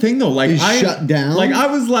 That was the thing, though. Like, shut down. Like, I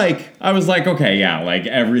was like, okay, yeah, like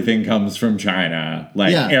everything comes from China,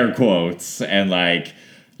 like air quotes, and like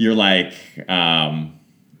you're like,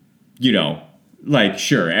 like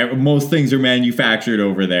sure, most things are manufactured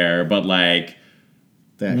over there, but like,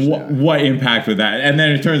 what impact would that? And then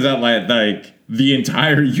it turns out like the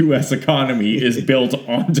entire U.S. economy is built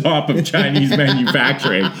on top of Chinese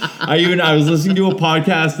manufacturing. I was listening to a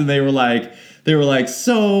podcast and they were like,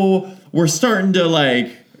 so we're starting to like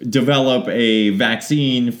develop a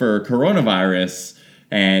vaccine for coronavirus,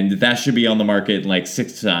 and that should be on the market in like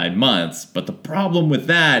 6 to 9 months. But the problem with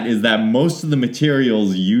that is that most of the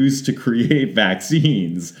materials used to create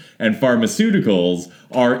vaccines and pharmaceuticals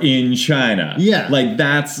are in China. Yeah. Like,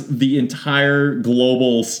 that's the entire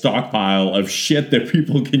global stockpile of shit that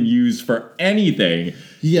people can use for anything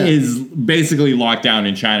is basically locked down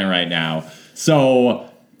in China right now. So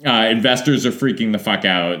investors are freaking the fuck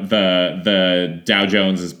out. The Dow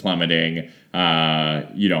Jones is plummeting.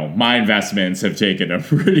 My investments have taken a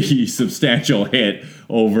pretty substantial hit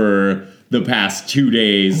over the past 2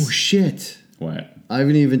 days. Oh, shit. What? I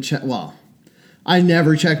haven't even checked. Well, I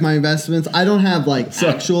never check my investments. I don't have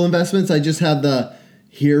actual investments. I just have the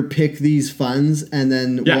pick these funds, and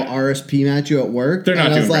then we'll RSP match you at work. They're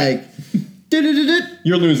not and doing like,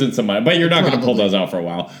 you're losing some money, but you're not going to pull those out for a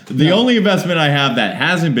while. The only investment I have that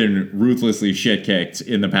hasn't been ruthlessly shit kicked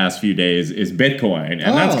in the past few days is Bitcoin. And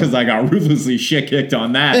that's because I got ruthlessly shit kicked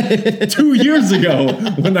on that 2 years ago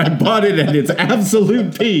when I bought it at its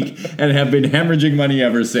absolute peak and have been hemorrhaging money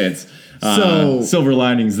ever since. So silver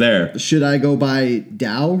linings there. Should I go buy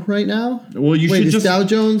Dow right now? Well, should is just Dow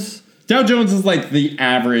Jones. Dow Jones is like the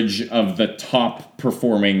average of the top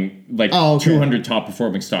performing, 200 top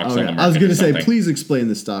performing stocks on the market. I was going to say, please explain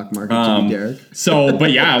the stock market to me, Derek. So,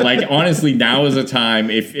 but yeah, like honestly, now is a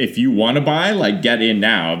time if you want to buy, like get in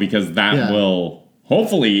now because that will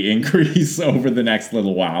hopefully increase over the next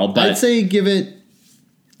little while. But I'd say give it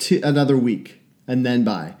to another week and then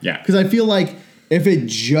buy. Yeah, because I feel like if it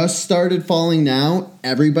just started falling now,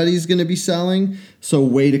 everybody's going to be selling. So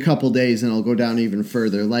wait a couple days and it'll go down even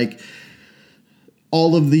further. Like,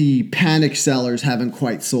 all of the panic sellers haven't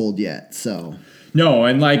quite sold yet, so. No,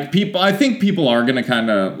 and like I think people are going to kind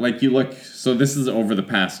of, like, you look, so this is over the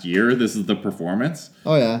past year, this is the performance.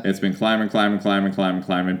 Oh, yeah. It's been climbing,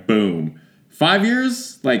 boom. 5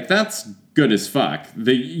 years? Like, that's good as fuck.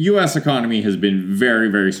 The U.S. economy has been very,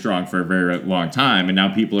 very strong for a very long time, and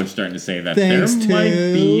now people are starting to say that Thanks there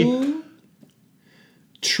might be to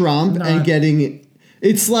Trump and getting,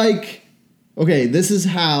 it's like, okay, this is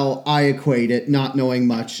how I equate it, not knowing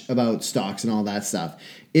much about stocks and all that stuff.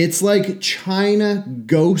 It's like China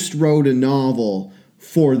ghost wrote a novel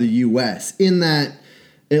for the U.S. in that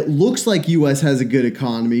it looks like U.S. has a good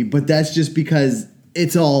economy, but that's just because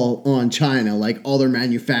it's all on China. Like, all their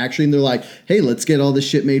manufacturing, they're like, hey, let's get all this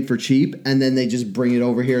shit made for cheap, and then they just bring it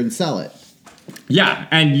over here and sell it. Yeah,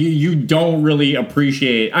 and you don't really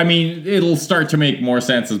appreciate, I mean, it'll start to make more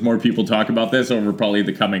sense as more people talk about this over probably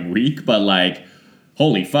the coming week, but like,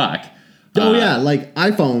 holy fuck. Oh, yeah, like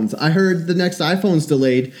iPhones. I heard the next iPhone's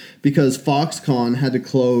delayed because Foxconn had to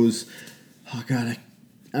close. Oh, God,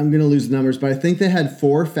 I'm going to lose the numbers, but I think they had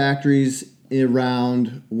 4 factories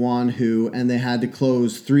around Wanhu, and they had to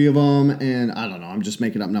close 3 of them, and I don't know, I'm just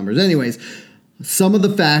making up numbers. Anyways, some of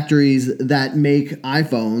the factories that make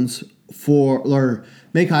iPhones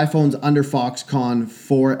make iPhones under Foxconn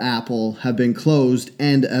for Apple have been closed,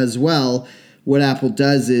 and as well, what Apple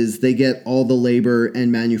does is they get all the labor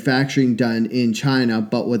and manufacturing done in China,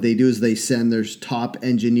 but what they do is they send their top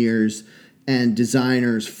engineers and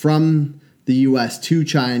designers from the U.S. to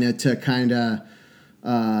China to kind of,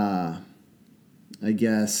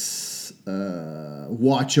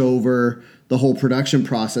 watch over the whole production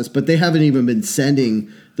process. But they haven't even been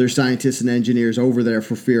sending their scientists and engineers over there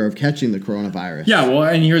for fear of catching the coronavirus. Yeah, well,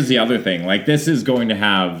 and here's the other thing. Like, this is going to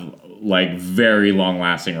have like very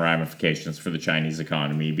long-lasting ramifications for the Chinese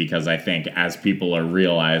economy, because I think as people are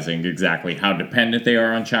realizing exactly how dependent they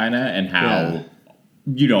are on China and how,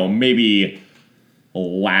 you know, maybe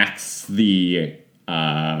lax the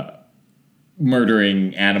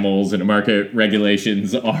murdering animals and market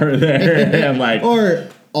regulations are there, and like, or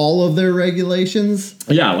all of their regulations.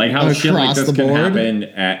 Yeah, like how shit like across this the can board. happen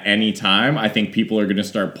at any time. I think people are going to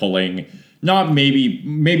start pulling,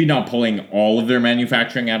 maybe not pulling all of their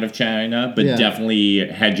manufacturing out of China, but Yeah. definitely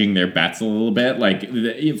hedging their bets a little bit. Like,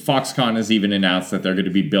 Foxconn has even announced that they're going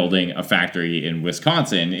to be building a factory in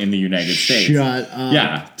Wisconsin in the United States. Shut up.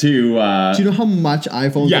 Yeah, Do you know how much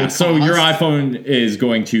iPhones yeah, will so cost? your iPhone is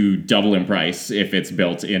going to double in price if it's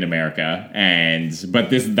built in America, but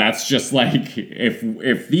that's just like,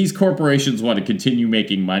 if these corporations want to continue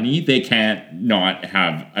making money, they can't not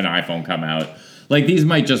have an iPhone come out. Like, these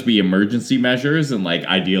might just be emergency measures, and like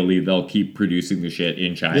ideally they'll keep producing the shit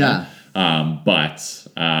in China.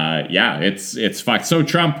 Yeah. It's fucked. So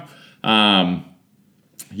Trump,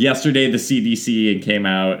 yesterday the CDC came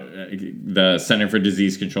out, the Center for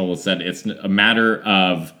Disease Control said it's a matter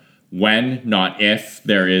of when, not if,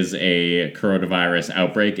 there is a coronavirus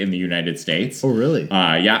outbreak in the United States. Oh, really?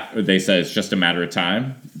 Yeah, they said it's just a matter of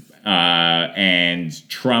time. And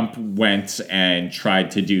Trump went and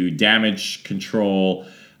tried to do damage control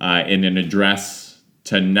in an address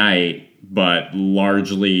tonight, but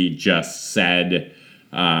largely just said,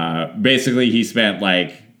 basically he spent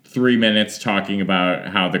like 3 minutes talking about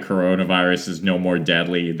how the coronavirus is no more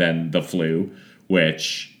deadly than the flu,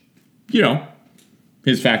 which, you know,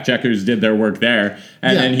 his fact checkers did their work there.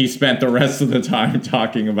 And then he spent the rest of the time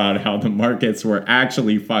talking about how the markets were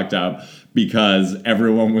actually fucked up because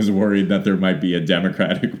everyone was worried that there might be a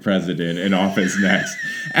Democratic president in office next.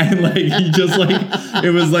 And like, he just like,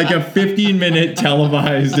 it was like a 15-minute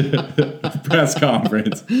televised press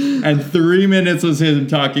conference. And 3 minutes was him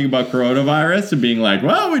talking about coronavirus and being like,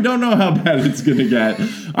 well, we don't know how bad it's going to get.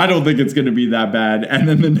 I don't think it's going to be that bad. And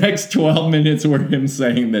then the next 12 minutes were him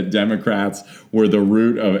saying that Democrats were the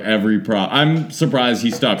root of every problem. I'm surprised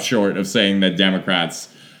he stopped short of saying that Democrats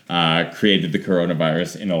created the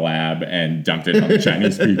coronavirus in a lab and dumped it on the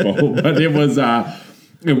Chinese people. But it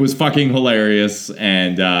was fucking hilarious.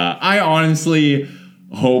 And I honestly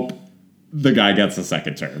hope the guy gets a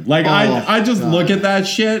second term. Like, I just look at that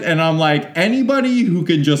shit and I'm like, anybody who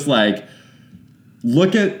can just like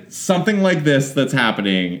look at something like this that's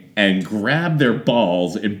happening and grab their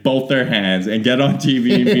balls in both their hands and get on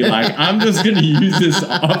TV and be like, I'm just going to use this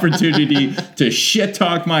opportunity to shit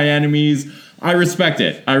talk my enemies. I respect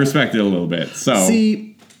it. I respect it a little bit. So,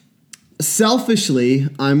 see, selfishly,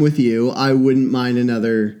 I'm with you. I wouldn't mind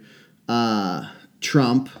another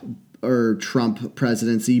Trump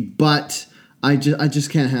presidency, but I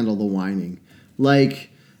just can't handle the whining.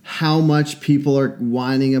 Like, how much people are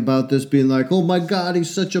whining about this, being like, oh my God,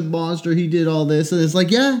 he's such a monster. He did all this. And it's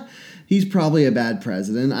like, yeah, he's probably a bad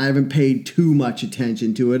president. I haven't paid too much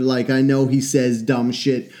attention to it. Like, I know he says dumb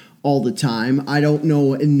shit all the time. I don't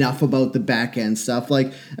know enough about the back end stuff.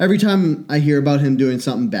 Like, every time I hear about him doing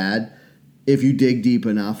something bad, if you dig deep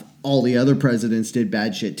enough, all the other presidents did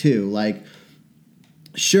bad shit too. Like,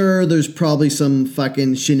 sure, there's probably some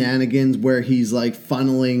fucking shenanigans where he's like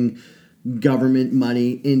funneling government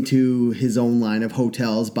money into his own line of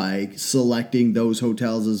hotels by selecting those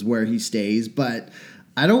hotels as where he stays, but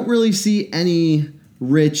I don't really see any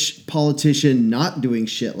rich politician not doing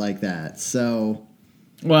shit like that. So,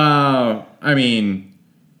 well, I mean,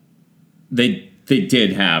 they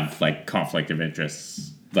did have like conflict of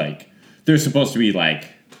interests. Like, they're supposed to be like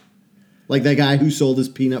that guy who sold his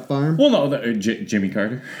peanut farm. Well, no, Jimmy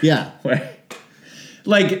Carter. Yeah.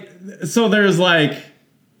 Like, so there's like.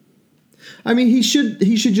 I mean, he should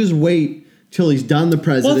just wait till he's done the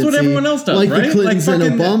presidency. Well, that's what everyone else does, like right? the Clintons like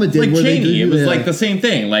and Obama did. Like where Cheney, they it was like the same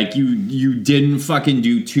thing. Like you didn't fucking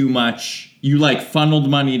do too much. You like funneled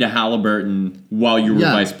money to Halliburton while you were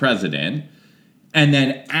vice president. And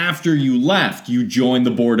then after you left, you joined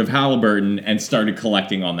the board of Halliburton and started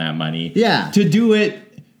collecting on that money. Yeah. To do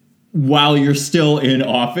it while you're still in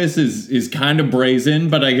office is kind of brazen,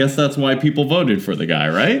 but I guess that's why people voted for the guy,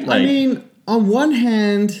 right? Like, I mean, on one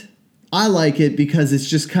hand, I like it because it's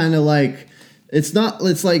just kind of like, it's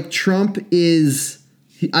like Trump is,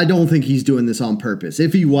 I don't think he's doing this on purpose.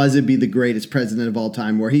 If he was, it'd be the greatest president of all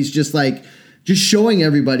time, where he's just like, just showing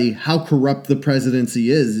everybody how corrupt the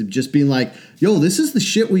presidency is. Just being like, yo, this is the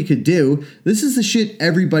shit we could do. This is the shit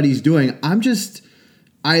everybody's doing. I'm just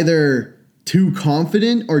either too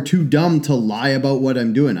confident or too dumb to lie about what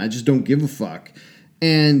I'm doing. I just don't give a fuck.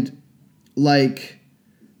 And like,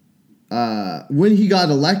 when he got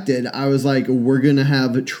elected, I was like, we're going to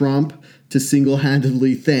have Trump to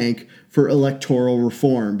single-handedly thank for electoral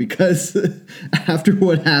reform, because after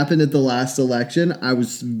what happened at the last election, I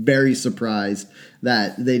was very surprised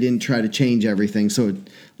that they didn't try to change everything. So,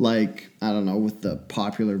 like, I don't know, with the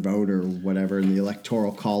popular vote or whatever and the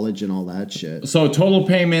electoral college and all that shit. So total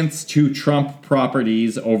payments to Trump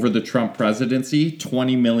properties over the Trump presidency,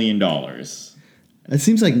 $20 million. It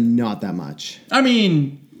seems like not that much. I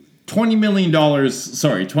mean, $20 million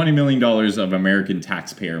of American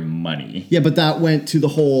taxpayer money. Yeah, but that went to the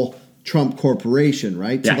whole Trump Corporation,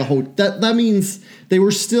 right? Yeah. To the whole, that means they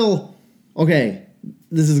were still, okay,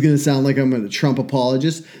 this is going to sound like I'm a Trump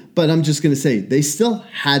apologist, but I'm just going to say they still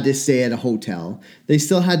had to stay at a hotel. They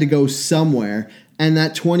still had to go somewhere, and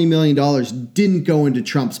that $20 million didn't go into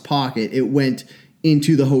Trump's pocket. It went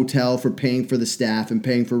into the hotel for paying for the staff and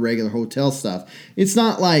paying for regular hotel stuff. It's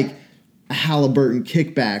not like a Halliburton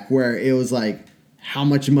kickback where it was like, how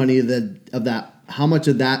much money how much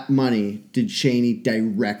of that money did Cheney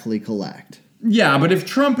directly collect? Yeah, but if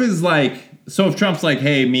Trump is like, so if Trump's like,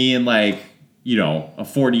 hey, me and like, you know, a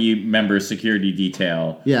 40-member security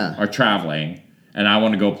detail are traveling, and I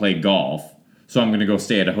want to go play golf, so I'm going to go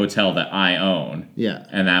stay at a hotel that I own. Yeah.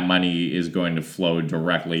 And that money is going to flow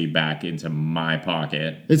directly back into my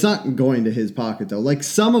pocket. It's not going to his pocket, though. Like,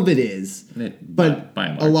 some of it is, but by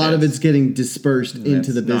and a large, lot of it's getting dispersed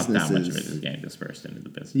into the businesses. Not that much of it is getting dispersed into the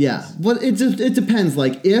business. Yeah, but it depends.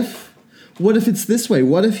 Like, what if it's this way?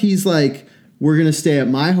 What if he's like, we're going to stay at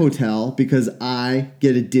my hotel because I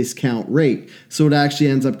get a discount rate. So it actually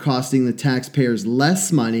ends up costing the taxpayers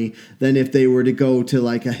less money than if they were to go to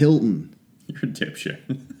like a Hilton. You're a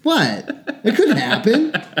dipshit. What? It could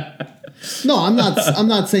happen. No, I'm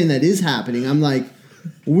not saying that is happening. I'm like,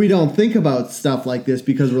 we don't think about stuff like this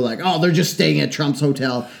because we're like, oh, they're just staying at Trump's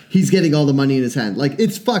hotel. He's getting all the money in his hand. Like,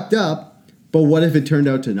 it's fucked up. But what if it turned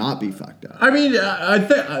out to not be fucked up? I mean,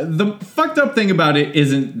 the fucked up thing about it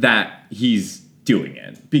isn't that he's doing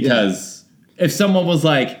it. Because if someone was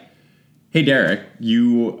like, hey, Derek,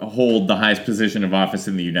 you hold the highest position of office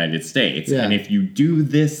in the United States. Yeah. And if you do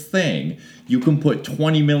this thing, you can put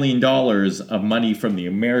 $20 million of money from the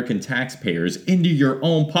American taxpayers into your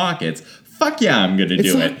own pockets. Fuck yeah, I'm going to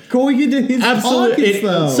do it. Going into his pockets,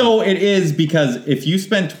 though. So it is, because if you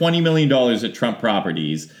spend $20 million at Trump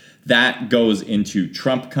properties, that goes into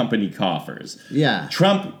Trump company coffers. Yeah.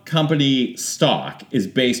 Trump company stock is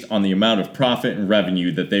based on the amount of profit and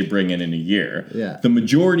revenue that they bring in a year. Yeah. The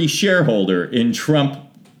majority shareholder in Trump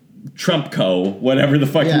Co., whatever the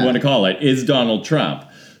fuck you want to call it, is Donald Trump.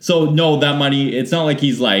 So no, that money, it's not like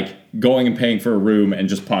he's like going and paying for a room and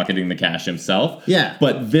just pocketing the cash himself. Yeah.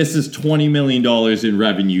 But this is $20 million in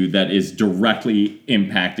revenue that is directly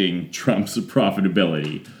impacting Trump's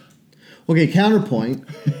profitability. Okay, counterpoint.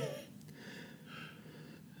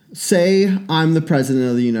 say I'm the president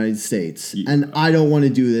of the United States, and I don't want to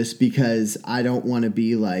do this because I don't want to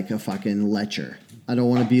be like a fucking lecher. I don't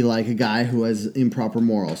want to be like a guy who has improper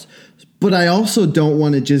morals. But I also don't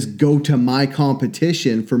want to just go to my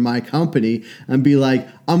competition for my company and be like,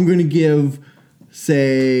 I'm going to give,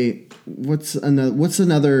 say, what's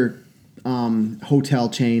another hotel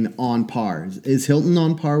chain on par? Is Hilton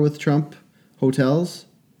on par with Trump hotels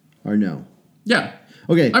or no? Yeah.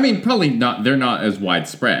 Okay. I mean, probably not. They're not as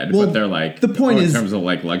widespread, Well, but they're like the point in is- terms of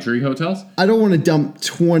like luxury hotels. I don't want to dump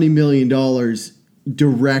 $20 million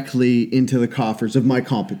directly into the coffers of my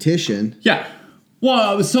competition. Yeah.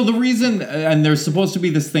 Well, so the reason, and there's supposed to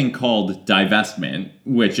be this thing called divestment,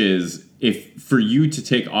 which is if for you to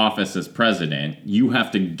take office as president, you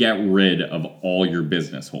have to get rid of all your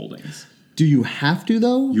business holdings. Do you have to,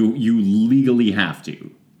 though? You legally have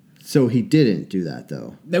to. So he didn't do that,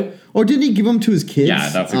 though. Nope. Or didn't he give them to his kids? Yeah,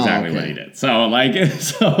 that's exactly Oh, what okay. he did. So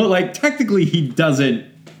like technically he doesn't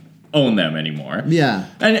own them anymore. Yeah.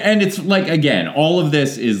 And it's like, again, all of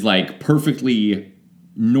this is like perfectly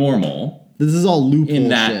normal This is all loophole in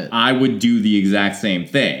that shit. I would do the exact same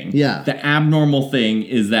thing. Yeah. The abnormal thing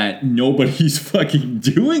is that nobody's fucking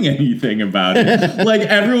doing anything about it. Like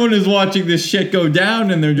everyone is watching this shit go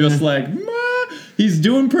down and they're just like, he's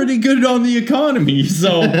doing pretty good on the economy,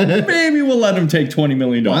 so maybe we'll let him take $20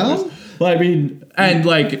 million. Well- I mean, and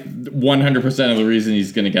like 100% of the reason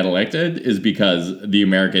he's going to get elected is because the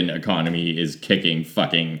American economy is kicking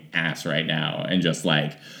fucking ass right now. And just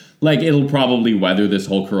like it'll probably weather this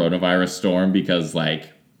whole coronavirus storm because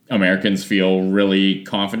like Americans feel really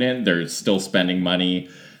confident. They're still spending money.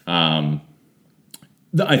 I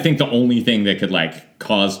think the only thing that could like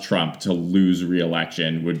cause Trump to lose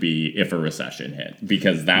re-election would be if a recession hit,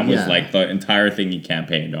 because that was Yeah. like the entire thing he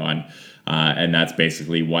campaigned on. And that's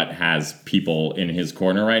basically what has people in his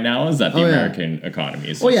corner right now, is that the Oh, yeah. American economy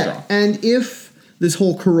is so Oh, yeah. strong. And if this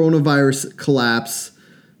whole coronavirus collapse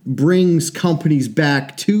brings companies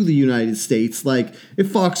back to the United States, like if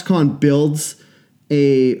Foxconn builds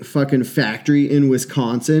a fucking factory in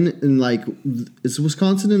Wisconsin, and like, is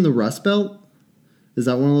Wisconsin in the Rust Belt? Is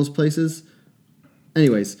that one of those places?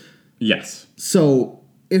 Anyways, Yes. so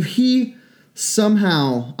if he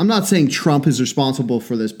somehow, I'm not saying Trump is responsible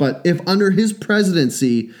for this, but if under his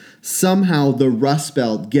presidency somehow the Rust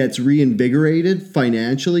Belt gets reinvigorated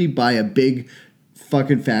financially by a big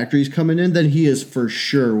fucking factories coming in, then he is for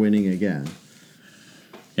sure winning again.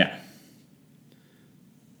 Yeah.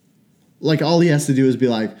 Like all he has to do is be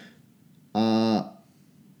like,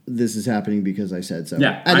 this is happening because I said so.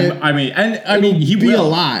 Yeah. And I mean, he be will. a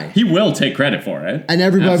lie. He will take credit for it. And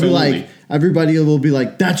everybody Absolutely. everybody will be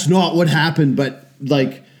like, that's not what happened. But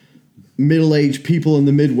like middle-aged people in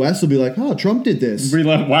the Midwest will be like, oh, Trump did this.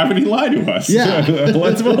 Why would he lie to us? Yeah.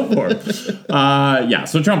 Let's vote for him. Yeah,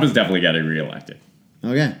 so Trump is definitely getting reelected.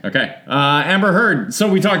 Okay. Okay. Amber Heard. So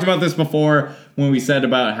we talked about this before when we said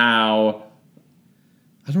about how...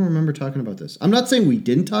 I don't remember talking about this. I'm not saying we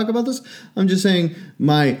didn't talk about this. I'm just saying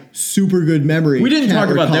my super good memory. We didn't can't talk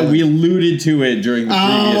about recall that. it. We alluded to it during the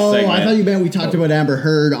previous Oh, segment. I thought you meant we talked about Amber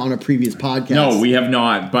Heard on a previous podcast. No, we have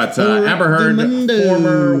not. But Amber Heard, Fernando.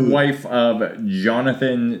 former wife of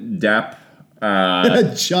Jonathan Depp.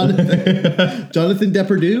 Jonathan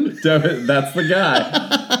Depardieu? That's the guy.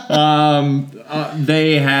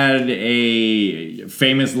 They had a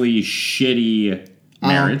famously shitty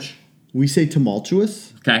marriage. We say tumultuous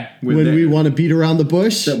Okay. when we want to beat around the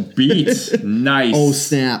bush. beat. Nice. Oh,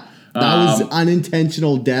 snap. That was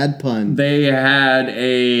unintentional dad pun. They had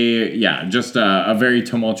just a very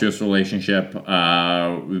tumultuous relationship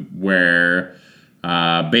where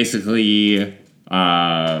basically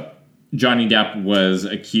Johnny Depp was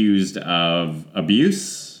accused of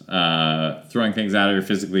abuse, throwing things at her,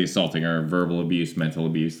 physically assaulting her, verbal abuse, mental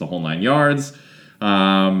abuse, the whole 9 yards.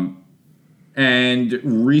 And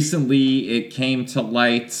recently it came to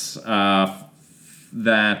light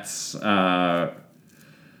that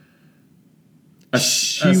a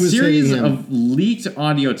was series hitting him. of leaked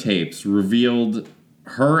audio tapes revealed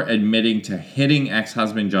her admitting to hitting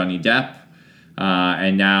ex-husband Johnny Depp.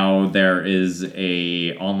 And now there is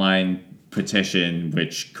a online petition,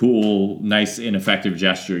 which cool, nice, ineffective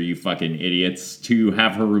gesture, you fucking idiots, to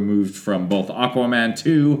have her removed from both Aquaman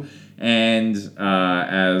 2 and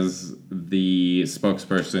as the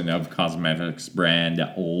spokesperson of cosmetics brand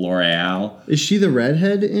L'Oreal. Is she the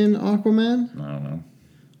redhead in Aquaman? I don't know.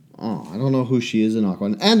 Oh, I don't know who she is in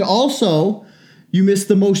Aquaman. And also, you missed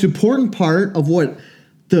the most important part of what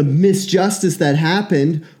the misjustice that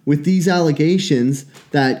happened with these allegations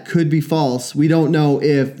that could be false. We don't know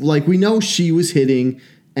if, like, we know she was hitting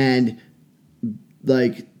and,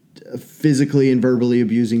 like, physically and verbally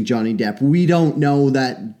abusing Johnny Depp. We don't know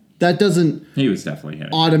that. That doesn't He was definitely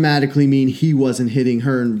hitting. automatically mean he wasn't hitting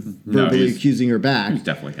her and No, verbally he's- accusing her He back. was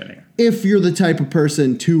definitely hitting her. If you're the type of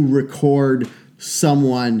person to record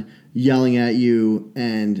someone yelling at you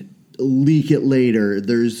and leak it later,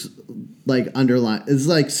 there's like underline. It's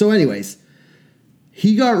like, so anyways,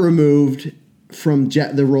 he got removed from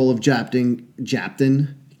the role of Captain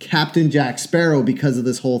Jack Sparrow because of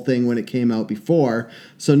this whole thing when it came out before.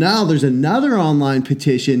 So now there's another online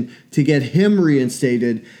petition to get him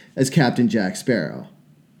reinstated as Captain Jack Sparrow.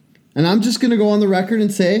 And I'm just going to go on the record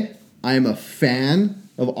and say I am a fan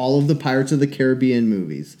of all of the Pirates of the Caribbean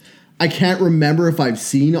movies. I can't remember if I've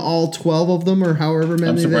seen all 12 of them or however I'm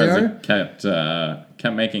many they surprised are. it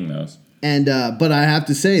kept making those. And but I have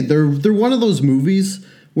to say they're one of those movies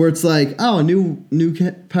where it's like, oh, a new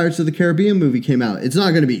Pirates of the Caribbean movie came out. It's not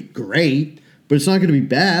going to be great, but it's not going to be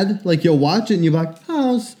bad. Like you'll watch it and you're like,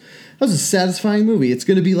 oh, that was a satisfying movie. It's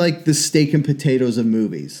going to be like the steak and potatoes of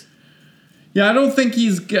movies. Yeah, I don't think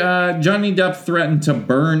he's... Johnny Depp threatened to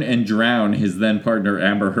burn and drown his then partner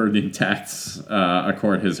Amber Heard in texts, a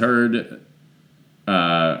court has heard.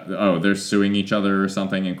 They're suing each other or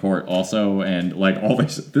something in court also. And like all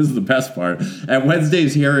this is the best part. At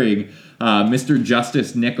Wednesday's hearing, Mr.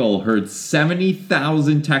 Justice Nickel heard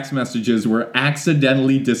 70,000 text messages were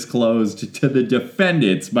accidentally disclosed to the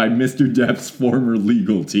defendants by Mr. Depp's former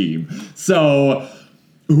legal team. So...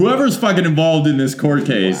 whoever's fucking involved in this court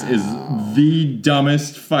case is the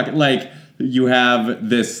dumbest fucking... Like, you have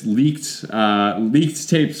this leaked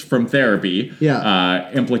tapes from therapy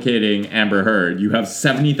implicating Amber Heard. You have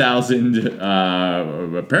 70,000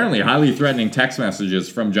 apparently highly threatening text messages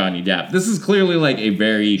from Johnny Depp. This is clearly like a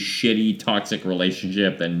very shitty, toxic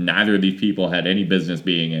relationship that neither of these people had any business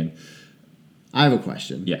being in. I have a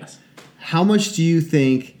question. Yes. How much do you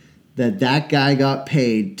think that guy got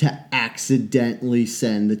paid to accidentally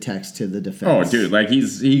send the text to the defense? Oh, dude, like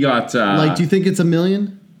he got... like, do you think it's $1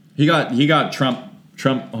 million? He got Trump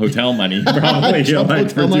hotel money probably Trump like,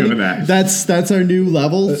 hotel for money? doing that. That's our new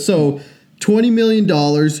level. So $20 million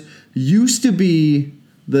used to be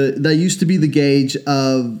the gauge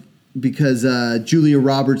of, because Julia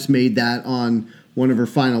Roberts made that on one of her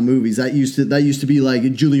final movies. That used to be like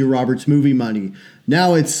Julia Roberts movie money.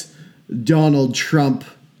 Now it's Donald Trump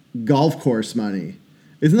golf course money.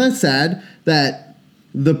 Isn't that sad that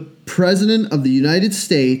the president of the United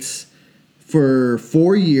States for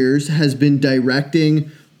 4 years has been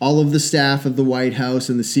directing all of the staff of the White House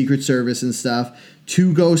and the Secret Service and stuff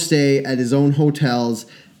to go stay at his own hotels,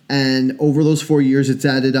 and over those 4 years it's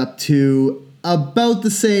added up to about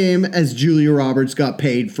the same as Julia Roberts got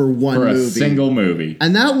paid for one For a movie. single movie.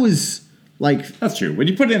 And that was like... That's true. When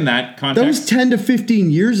you put it in that context... that was 10 to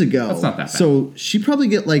 15 years ago. That's not that bad. So she probably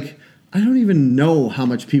get like... I don't even know how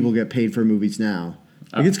much people get paid for movies now.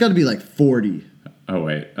 Like it's got to be like 40. Oh,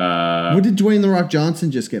 wait. What did Dwayne The Rock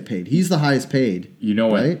Johnson just get paid? He's the highest paid. You know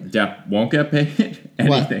what? right? Depp won't get paid?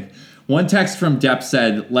 Anything. One text from Depp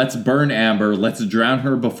said, "Let's burn Amber. Let's drown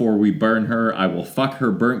her before we burn her. I will fuck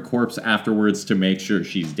her burnt corpse afterwards to make sure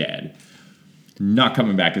she's dead." Not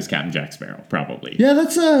coming back as Captain Jack Sparrow, probably. Yeah,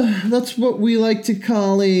 that's what we like to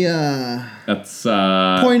call a That's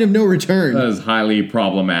point of no return. that is highly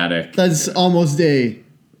problematic. That's almost a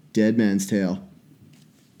dead man's tale.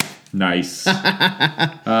 Nice. Yeah.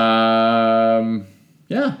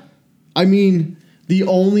 I mean, the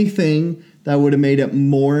only thing that would have made it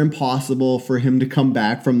more impossible for him to come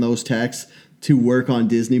back from those texts to work on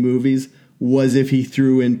Disney movies was if he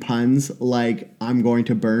threw in puns like, "I'm going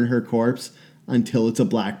to burn her corpse until it's a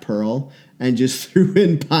black pearl," and just threw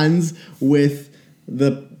in puns with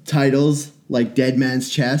the titles like Dead Man's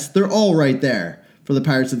Chest. They're all right there for the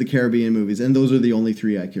Pirates of the Caribbean movies, and those are the only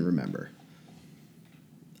three I can remember.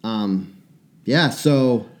 Yeah,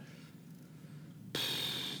 so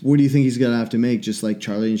what do you think he's gonna have to make? Just like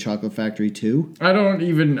Charlie and Chocolate Factory 2? I don't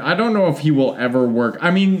know if he will ever work.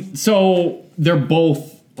 I mean, so they're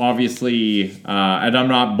both obviously, and I'm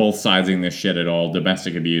not both sizing this shit at all.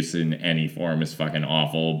 Domestic abuse in any form is fucking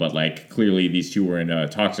awful, but like clearly these two were in a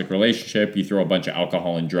toxic relationship. You throw a bunch of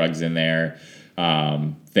alcohol and drugs in there.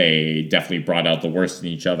 They definitely brought out the worst in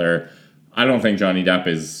each other. I don't think Johnny Depp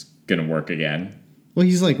is gonna work again. Well,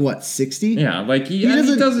 he's like, what, 60? Yeah, like he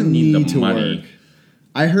doesn't doesn't need the to money. work.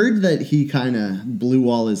 I heard that he kind of blew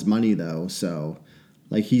all his money, though, so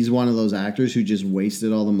like he's one of those actors who just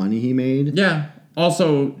wasted all the money he made. Yeah.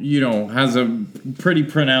 Also, has a pretty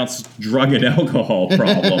pronounced drug and alcohol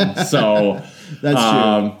problem. So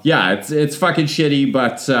That's true. Yeah, it's fucking shitty,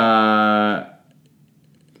 but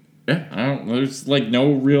there's like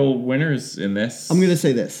no real winners in this. I'm going to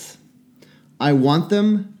say this. I want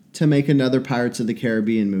them to make another Pirates of the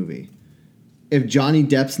Caribbean movie. If Johnny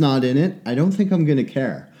Depp's not in it, I don't think I'm going to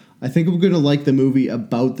care. I think I'm going to like the movie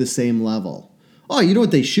about the same level. Oh, you know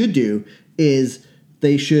what they should do is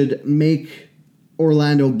they should make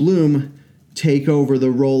Orlando Bloom take over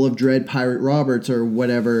the role of Dread Pirate Roberts or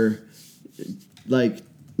whatever. Like,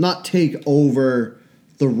 not take over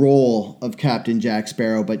the role of Captain Jack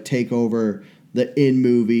Sparrow, but take over the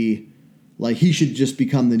in-movie. Like, he should just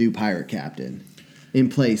become the new pirate captain in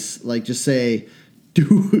place. Like, just say, do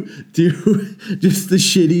just the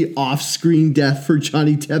shitty off-screen death for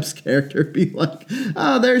Johnny Depp's character. Be like,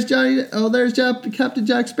 there's Captain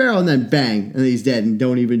Jack Sparrow, and then bang, and he's dead, and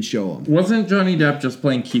don't even show him. Wasn't Johnny Depp just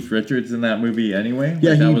playing Keith Richards in that movie anyway?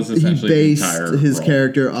 Yeah, that was essentially he based the entire his role.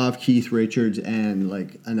 character off Keith Richards and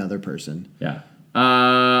like another person. Yeah.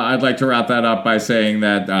 I'd like to wrap that up by saying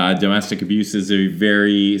that domestic abuse is a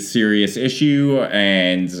very serious issue,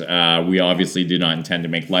 and we obviously do not intend to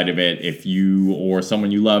make light of it. If you or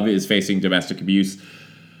someone you love is facing domestic abuse,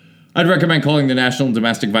 I'd recommend calling the National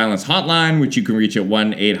Domestic Violence Hotline, which you can reach at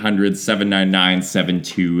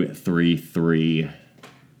 1-800-799-7233.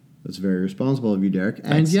 That's very responsible of you, Derek. And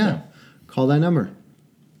Thanks, yeah, no. call that number.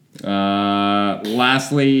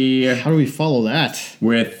 Lastly, How do we follow that?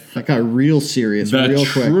 with That got real serious the real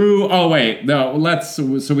quick. true. Oh wait, no.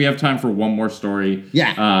 So we have time for one more story.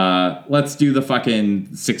 Yeah. Let's do the fucking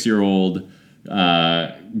 6-year-old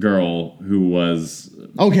girl who was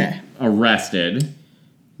Okay. arrested.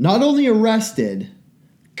 Not only arrested,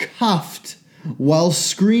 cuffed while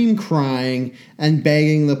scream crying and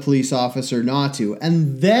begging the police officer not to.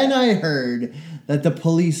 And then I heard that the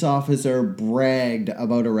police officer bragged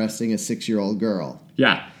about arresting a 6-year-old girl.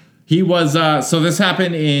 Yeah, he was. So this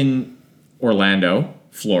happened in Orlando,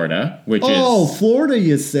 Florida, which is Florida,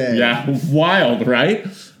 you say? yeah, wild, right?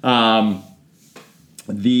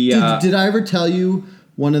 Did I ever tell you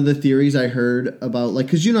one of the theories I heard about, like,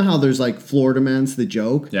 because you know how there's like Florida Man's the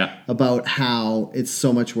joke? Yeah. About how it's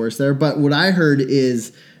so much worse there. But what I heard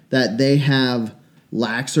is that they have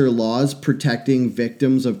laxer laws protecting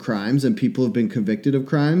victims of crimes and people who've been convicted of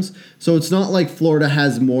crimes. So it's not like Florida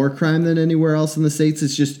has more crime than anywhere else in the States.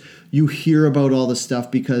 It's just you hear about all the stuff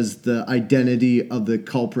because the identity of the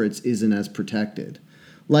culprits isn't as protected.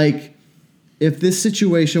 Like, if this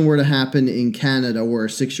situation were to happen in Canada where a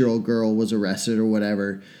 6-year-old girl was arrested or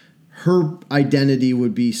whatever, her identity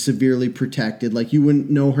would be severely protected. Like, you wouldn't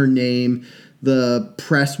know her name. The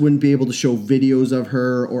press wouldn't be able to show videos of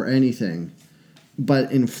her or anything.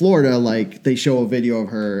 But in Florida, like, they show a video of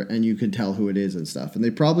her and you can tell who it is and stuff. And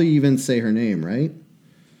they probably even say her name, right?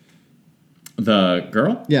 the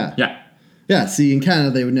girl. Yeah. Yeah. Yeah, see, in Canada,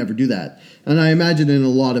 they would never do that. And I imagine in a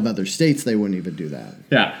lot of other states, they wouldn't even do that.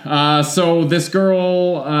 Yeah. So this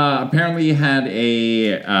girl apparently had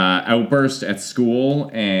a outburst at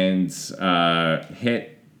school and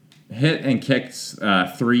hit and kicked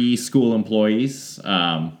 3 school employees.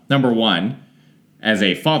 Number one, as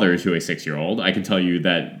a father to a 6-year-old, I can tell you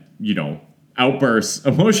that, you know,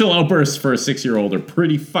 emotional outbursts for a 6-year-old are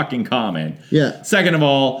pretty fucking common. Yeah. Second of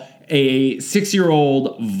all, a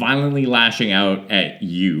 6-year-old violently lashing out at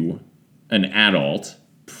you, an adult,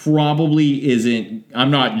 probably isn't, I'm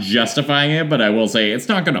not justifying it, but I will say it's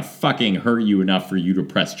not going to fucking hurt you enough for you to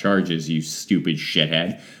press charges, you stupid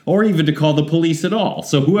shithead, or even to call the police at all.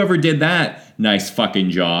 So whoever did that, nice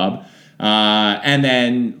fucking job. And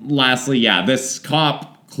then lastly, yeah, this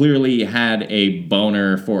cop clearly had a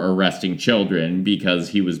boner for arresting children because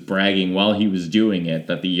he was bragging while he was doing it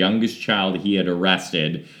that the youngest child he had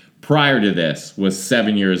arrested prior to this was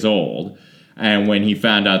 7 years old. And when he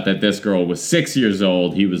found out that this girl was 6 years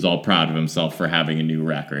old, he was all proud of himself for having a new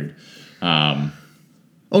record.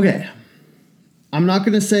 Okay. I'm not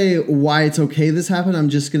going to say why it's okay this happened. I'm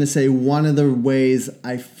just going to say one of the ways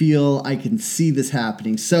I feel I can see this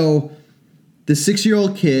happening. So the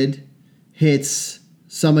 6-year-old kid hits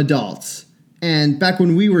some adults. And back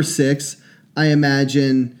when we were 6, I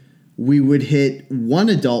imagine we would hit one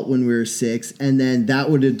adult when we were 6, and then that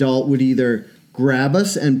adult would either grab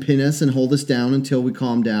us and pin us and hold us down until we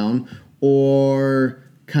calmed down, or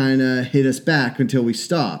kind of hit us back until we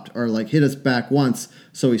stopped, or like hit us back once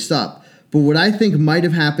so we stopped. But what I think might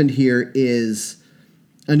have happened here is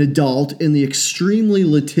an adult in the extremely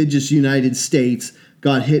litigious United States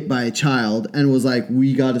got hit by a child and was like,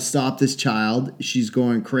 we got to stop this child. She's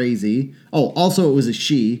going crazy. Oh, also it was a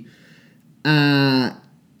she.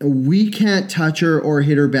 We can't touch her or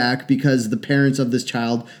hit her back because the parents of this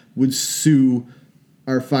child would sue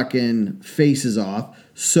our fucking faces off.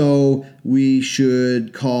 So we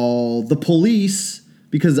should call the police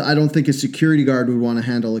because I don't think a security guard would want to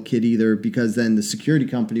handle a kid either, because then the security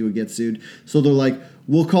company would get sued. So they're like,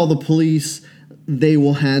 we'll call the police. They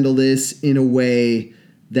will handle this in a way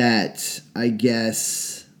that I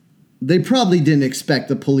guess they probably didn't expect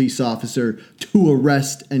the police officer to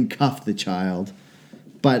arrest and cuff the child.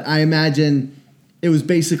 But I imagine it was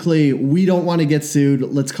basically, we don't want to get sued.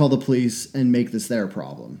 Let's call the police and make this their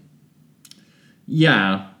problem.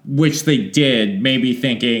 Yeah, which they did, maybe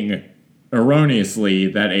thinking erroneously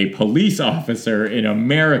that a police officer in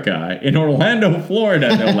America, in Orlando,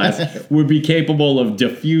 Florida, no less, would be capable of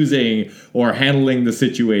diffusing or handling the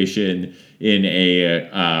situation in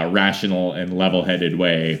a rational and level-headed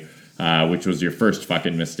way, which was your first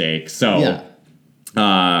fucking mistake. So,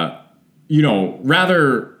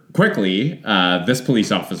 rather quickly, this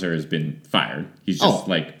police officer has been fired. He's just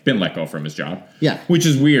been let go from his job. Yeah. Which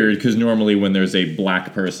is weird because normally when there's a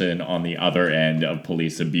black person on the other end of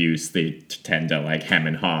police abuse, they tend to hem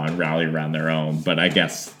and haw and rally around their own. But I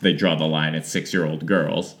guess they draw the line at 6-year-old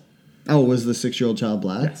girls. Oh, was the 6-year-old child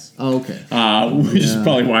black? Yes. Oh, okay. Which is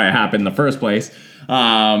probably why it happened in the first place.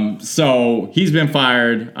 So he's been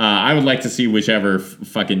fired. I would like to see whichever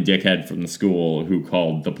fucking dickhead from the school who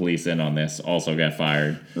called the police in on this also get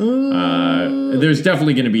fired. There's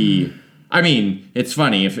definitely going to be... I mean, it's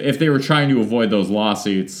funny. If they were trying to avoid those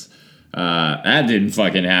lawsuits, that didn't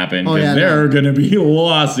fucking happen. Because there are going to be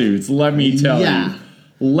lawsuits, let me tell you.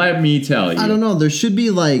 Let me tell you. I don't know. There should be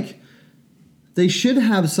they should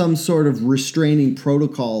have some sort of restraining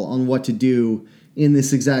protocol on what to do in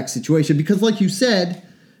this exact situation. Because like you said,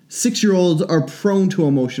 6-year-olds are prone to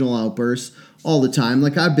emotional outbursts all the time.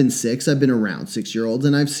 Like I've been 6. I've been around 6-year-olds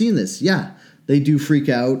and I've seen this. Yeah, they do freak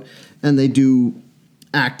out and they do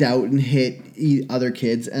act out and hit other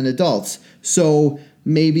kids and adults. So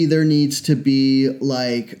maybe there needs to be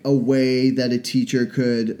a way that a teacher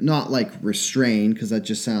could not restrain, because that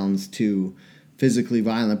just sounds too physically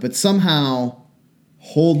violent, but somehow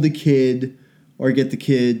hold the kid or get the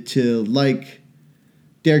kid to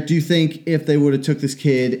Derek, do you think if they would have took this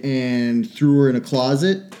kid and threw her in a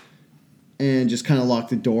closet and just kind of locked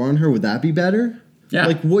the door on her, would that be better?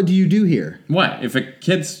 Yeah. What do you do here? What? If a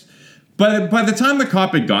kid's... But by the time the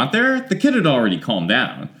cop had got there, the kid had already calmed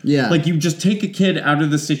down. Yeah. You just take a kid out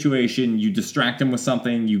of the situation, you distract him with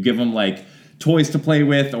something, you give him, toys to play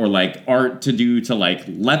with or, art to do to,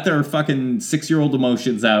 let their fucking 6-year-old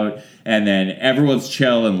emotions out, and then everyone's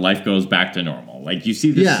chill and life goes back to normal. You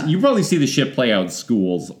see this... You probably see the shit play out in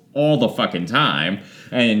schools all the fucking time,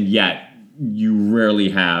 and yet you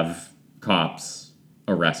rarely have cops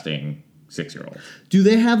arresting 6-year-olds. Do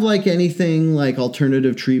they have anything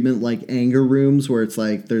alternative treatment, anger rooms, where it's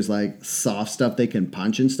there's soft stuff they can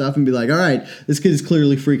punch and stuff and be all right, this kid is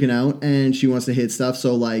clearly freaking out and she wants to hit stuff,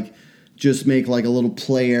 so just make a little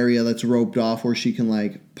play area that's roped off where she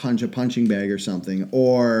can punch a punching bag or something?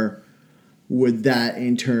 Or would that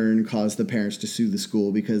in turn cause the parents to sue the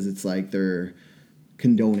school because it's they're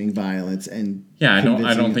condoning violence and I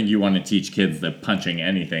don't think you want to teach kids that punching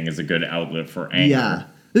anything is a good outlet for anger. Yeah.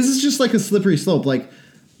 This is just a slippery slope.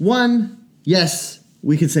 One, yes,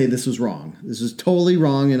 we could say this was wrong. This was totally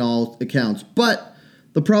wrong in all accounts. But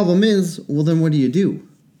the problem is, well, then what do you do?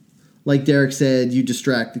 Like Derek said, you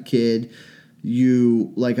distract the kid.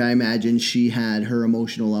 You, I imagine she had her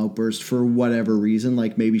emotional outburst for whatever reason.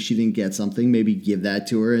 Maybe she didn't get something. Maybe give that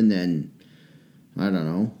to her and then, I don't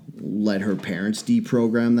know, let her parents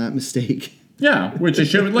deprogram that mistake. Yeah, which it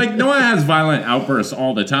should. Noah has violent outbursts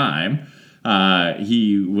all the time.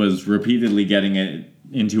 He was repeatedly getting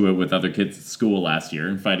into it with other kids at school last year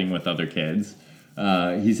and fighting with other kids.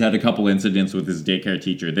 He's had a couple incidents with his daycare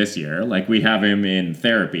teacher this year. We have him in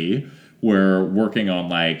therapy. We're working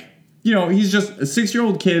on he's just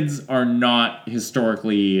 6-year-old kids are not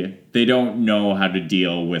historically, they don't know how to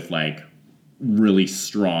deal with really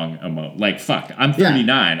strong fuck, I'm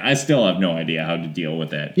 39. Yeah. I still have no idea how to deal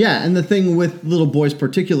with it. Yeah, and the thing with little boys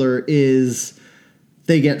particular is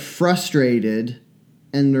they get frustrated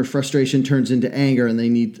and their frustration turns into anger and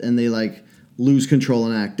they lose control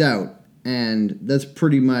and act out. And that's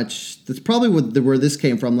probably where this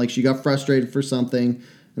came from. She got frustrated for something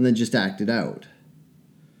and then just acted out.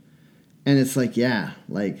 And it's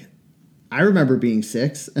I remember being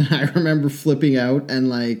 6 and I remember flipping out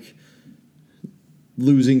and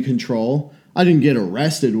losing control. I didn't get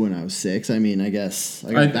arrested when I was 6. I mean, I guess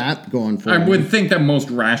I got that going for me. I would think that most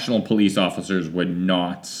rational police officers would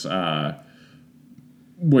not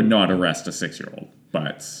arrest a 6-year-old,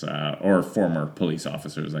 but or former police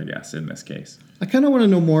officers, I guess, in this case. I kind of want to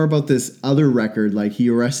know more about this other record. He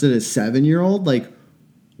arrested a 7-year-old.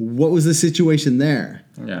 what was the situation there?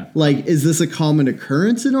 Yeah. Like, is this a common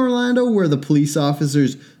occurrence in Orlando where the police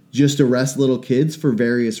officers just arrest little kids for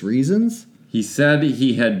various reasons? He said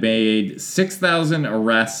he had made 6,000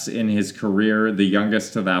 arrests in his career. The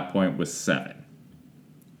youngest to that point was 7.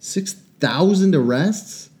 6,000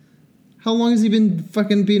 arrests? How long has he been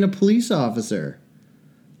fucking being a police officer?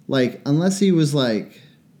 Like, unless he was like...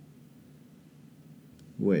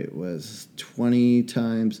 Wait, was 20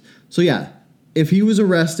 times... So yeah, if he was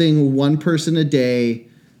arresting one person a day,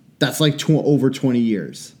 that's like over 20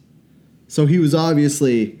 years. So he was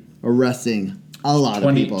obviously arresting a lot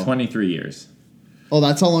of people. 23 years. Oh,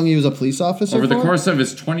 that's how long he was a police officer Over the for? course of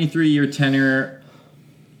his 23-year tenure,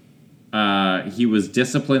 he was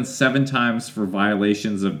disciplined 7 times for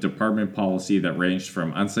violations of department policy that ranged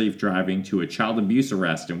from unsafe driving to a child abuse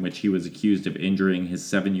arrest in which he was accused of injuring his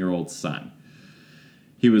 7-year-old son.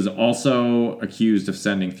 He was also accused of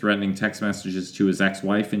sending threatening text messages to his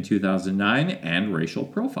ex-wife in 2009 and racial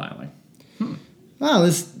profiling. Wow,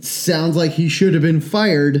 this sounds like he should have been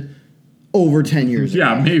fired over 10 years ago.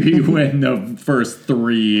 Yeah, maybe when the first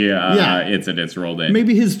 3 incidents rolled in.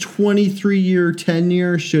 Maybe his 23-year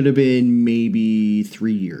tenure should have been maybe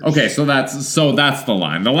 3 years. Okay, so that's the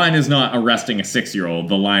line. The line is not arresting a 6-year-old.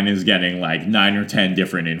 The line is getting like 9 or 10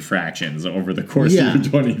 different infractions over the course of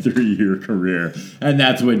your 23-year career. And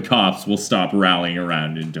that's when cops will stop rallying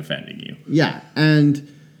around and defending you. Yeah, and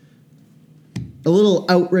a little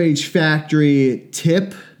Outrage Factory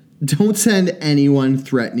tip: don't send anyone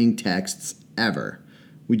threatening texts ever.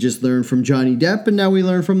 We just learned from Johnny Depp, and now we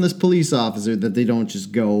learn from this police officer that they don't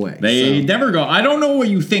just go away. They never go. I don't know what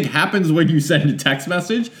you think happens when you send a text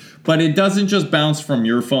message, but it doesn't just bounce from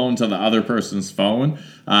your phone to the other person's phone.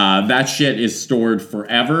 That shit is stored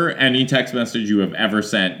forever. Any text message you have ever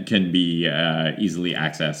sent can be easily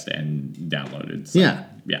accessed and downloaded. So, Yeah.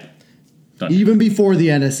 Done. Even before the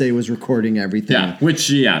NSA was recording everything. Yeah, which,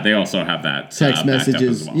 they also have that. Text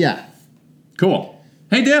messages. As well. Yeah. Cool.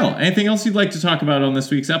 Hey, Dale, anything else you'd like to talk about on this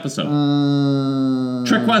week's episode?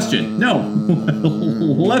 Trick question. No.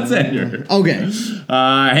 Let's end here. Okay.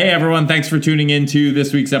 Hey, everyone. Thanks for tuning in to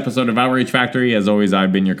this week's episode of Outrage Factory. As always,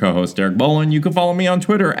 I've been your co-host, Derek Bolin. You can follow me on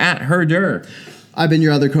Twitter at Herder. I've been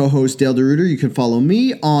your other co-host, Dale DeRuiter. You can follow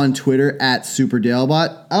me on Twitter at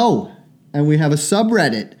SuperDalebot. Oh, and we have a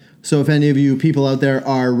subreddit. So if any of you people out there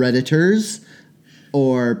are Redditors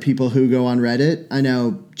or people who go on Reddit, I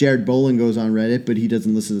know Jared Bolin goes on Reddit, but he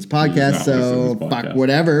doesn't listen to this podcast, so fuck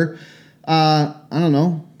whatever. I don't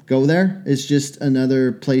know. Go there. It's just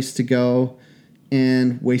another place to go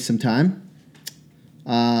and waste some time.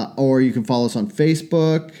 Or you can follow us on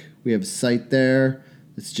Facebook. We have a site there.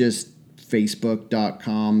 It's just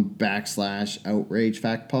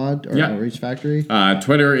facebook.com/OutrageFactPod or Outrage Factory.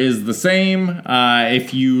 Twitter is the same.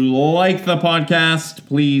 If you like the podcast,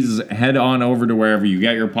 please head on over to wherever you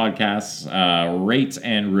get your podcasts, rate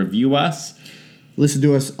and review us. Listen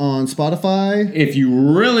to us on Spotify. If you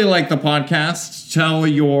really like the podcast, tell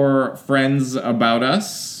your friends about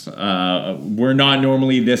us. We're not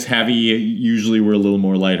normally this heavy. Usually we're a little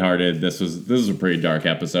more lighthearted. This is a pretty dark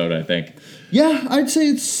episode, I think. Yeah, I'd say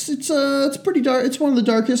it's pretty dark. It's one of the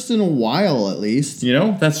darkest in a while, at least. You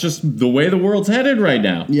know, that's just the way the world's headed right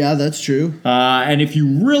now. Yeah, that's true. And if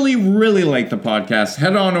you really, really like the podcast,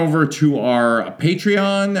 head on over to our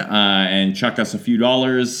Patreon and chuck us a few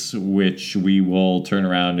dollars, which we will turn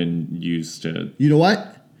around and use to... You know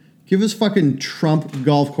what? Give us fucking Trump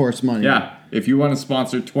golf course money. Yeah, if you want to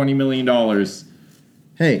sponsor $20 million...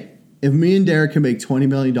 Hey, if me and Derek can make $20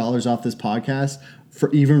 million off this podcast...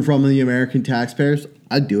 even from the American taxpayers,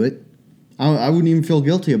 I'd do it. I wouldn't even feel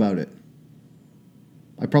guilty about it.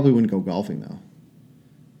 I probably wouldn't go golfing, though.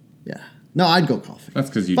 Yeah. No, I'd go golfing. That's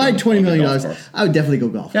because you If I had don't $20 own a million, golf course. I would definitely go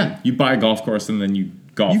golfing. Yeah, you buy a golf course and then you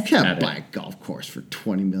golf. You can't at buy it. a golf course for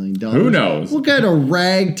 $20 million. Who knows? What kind of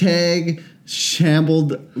ragtag,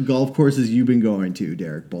 shambled golf courses you've been going to,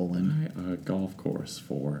 Derek Bolin? Buy a golf course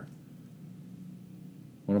for...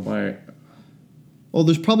 Want to buy... Oh,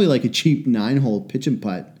 there's probably like a cheap 9-hole pitch and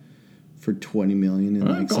putt for $20 million. And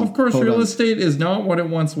like golf course real estate is not what it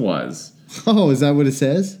once was. Oh, is that what it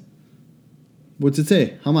says? What's it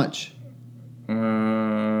say? How much?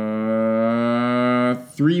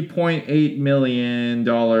 $3.8 million.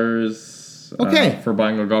 Okay. For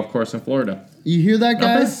buying a golf course in Florida. You hear that, Not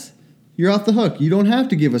guys? You're off the hook. You don't have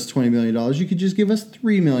to give us $20 million. You could just give us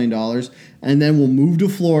 $3 million, and then we'll move to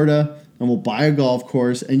Florida and we'll buy a golf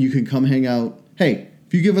course, and you can come hang out. Hey,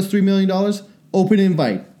 if you give us $3 million, open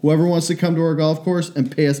invite. Whoever wants to come to our golf course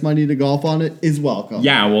and pay us money to golf on it is welcome.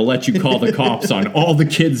 Yeah, we'll let you call the cops on all the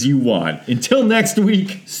kids you want. Until next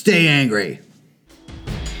week. Stay angry.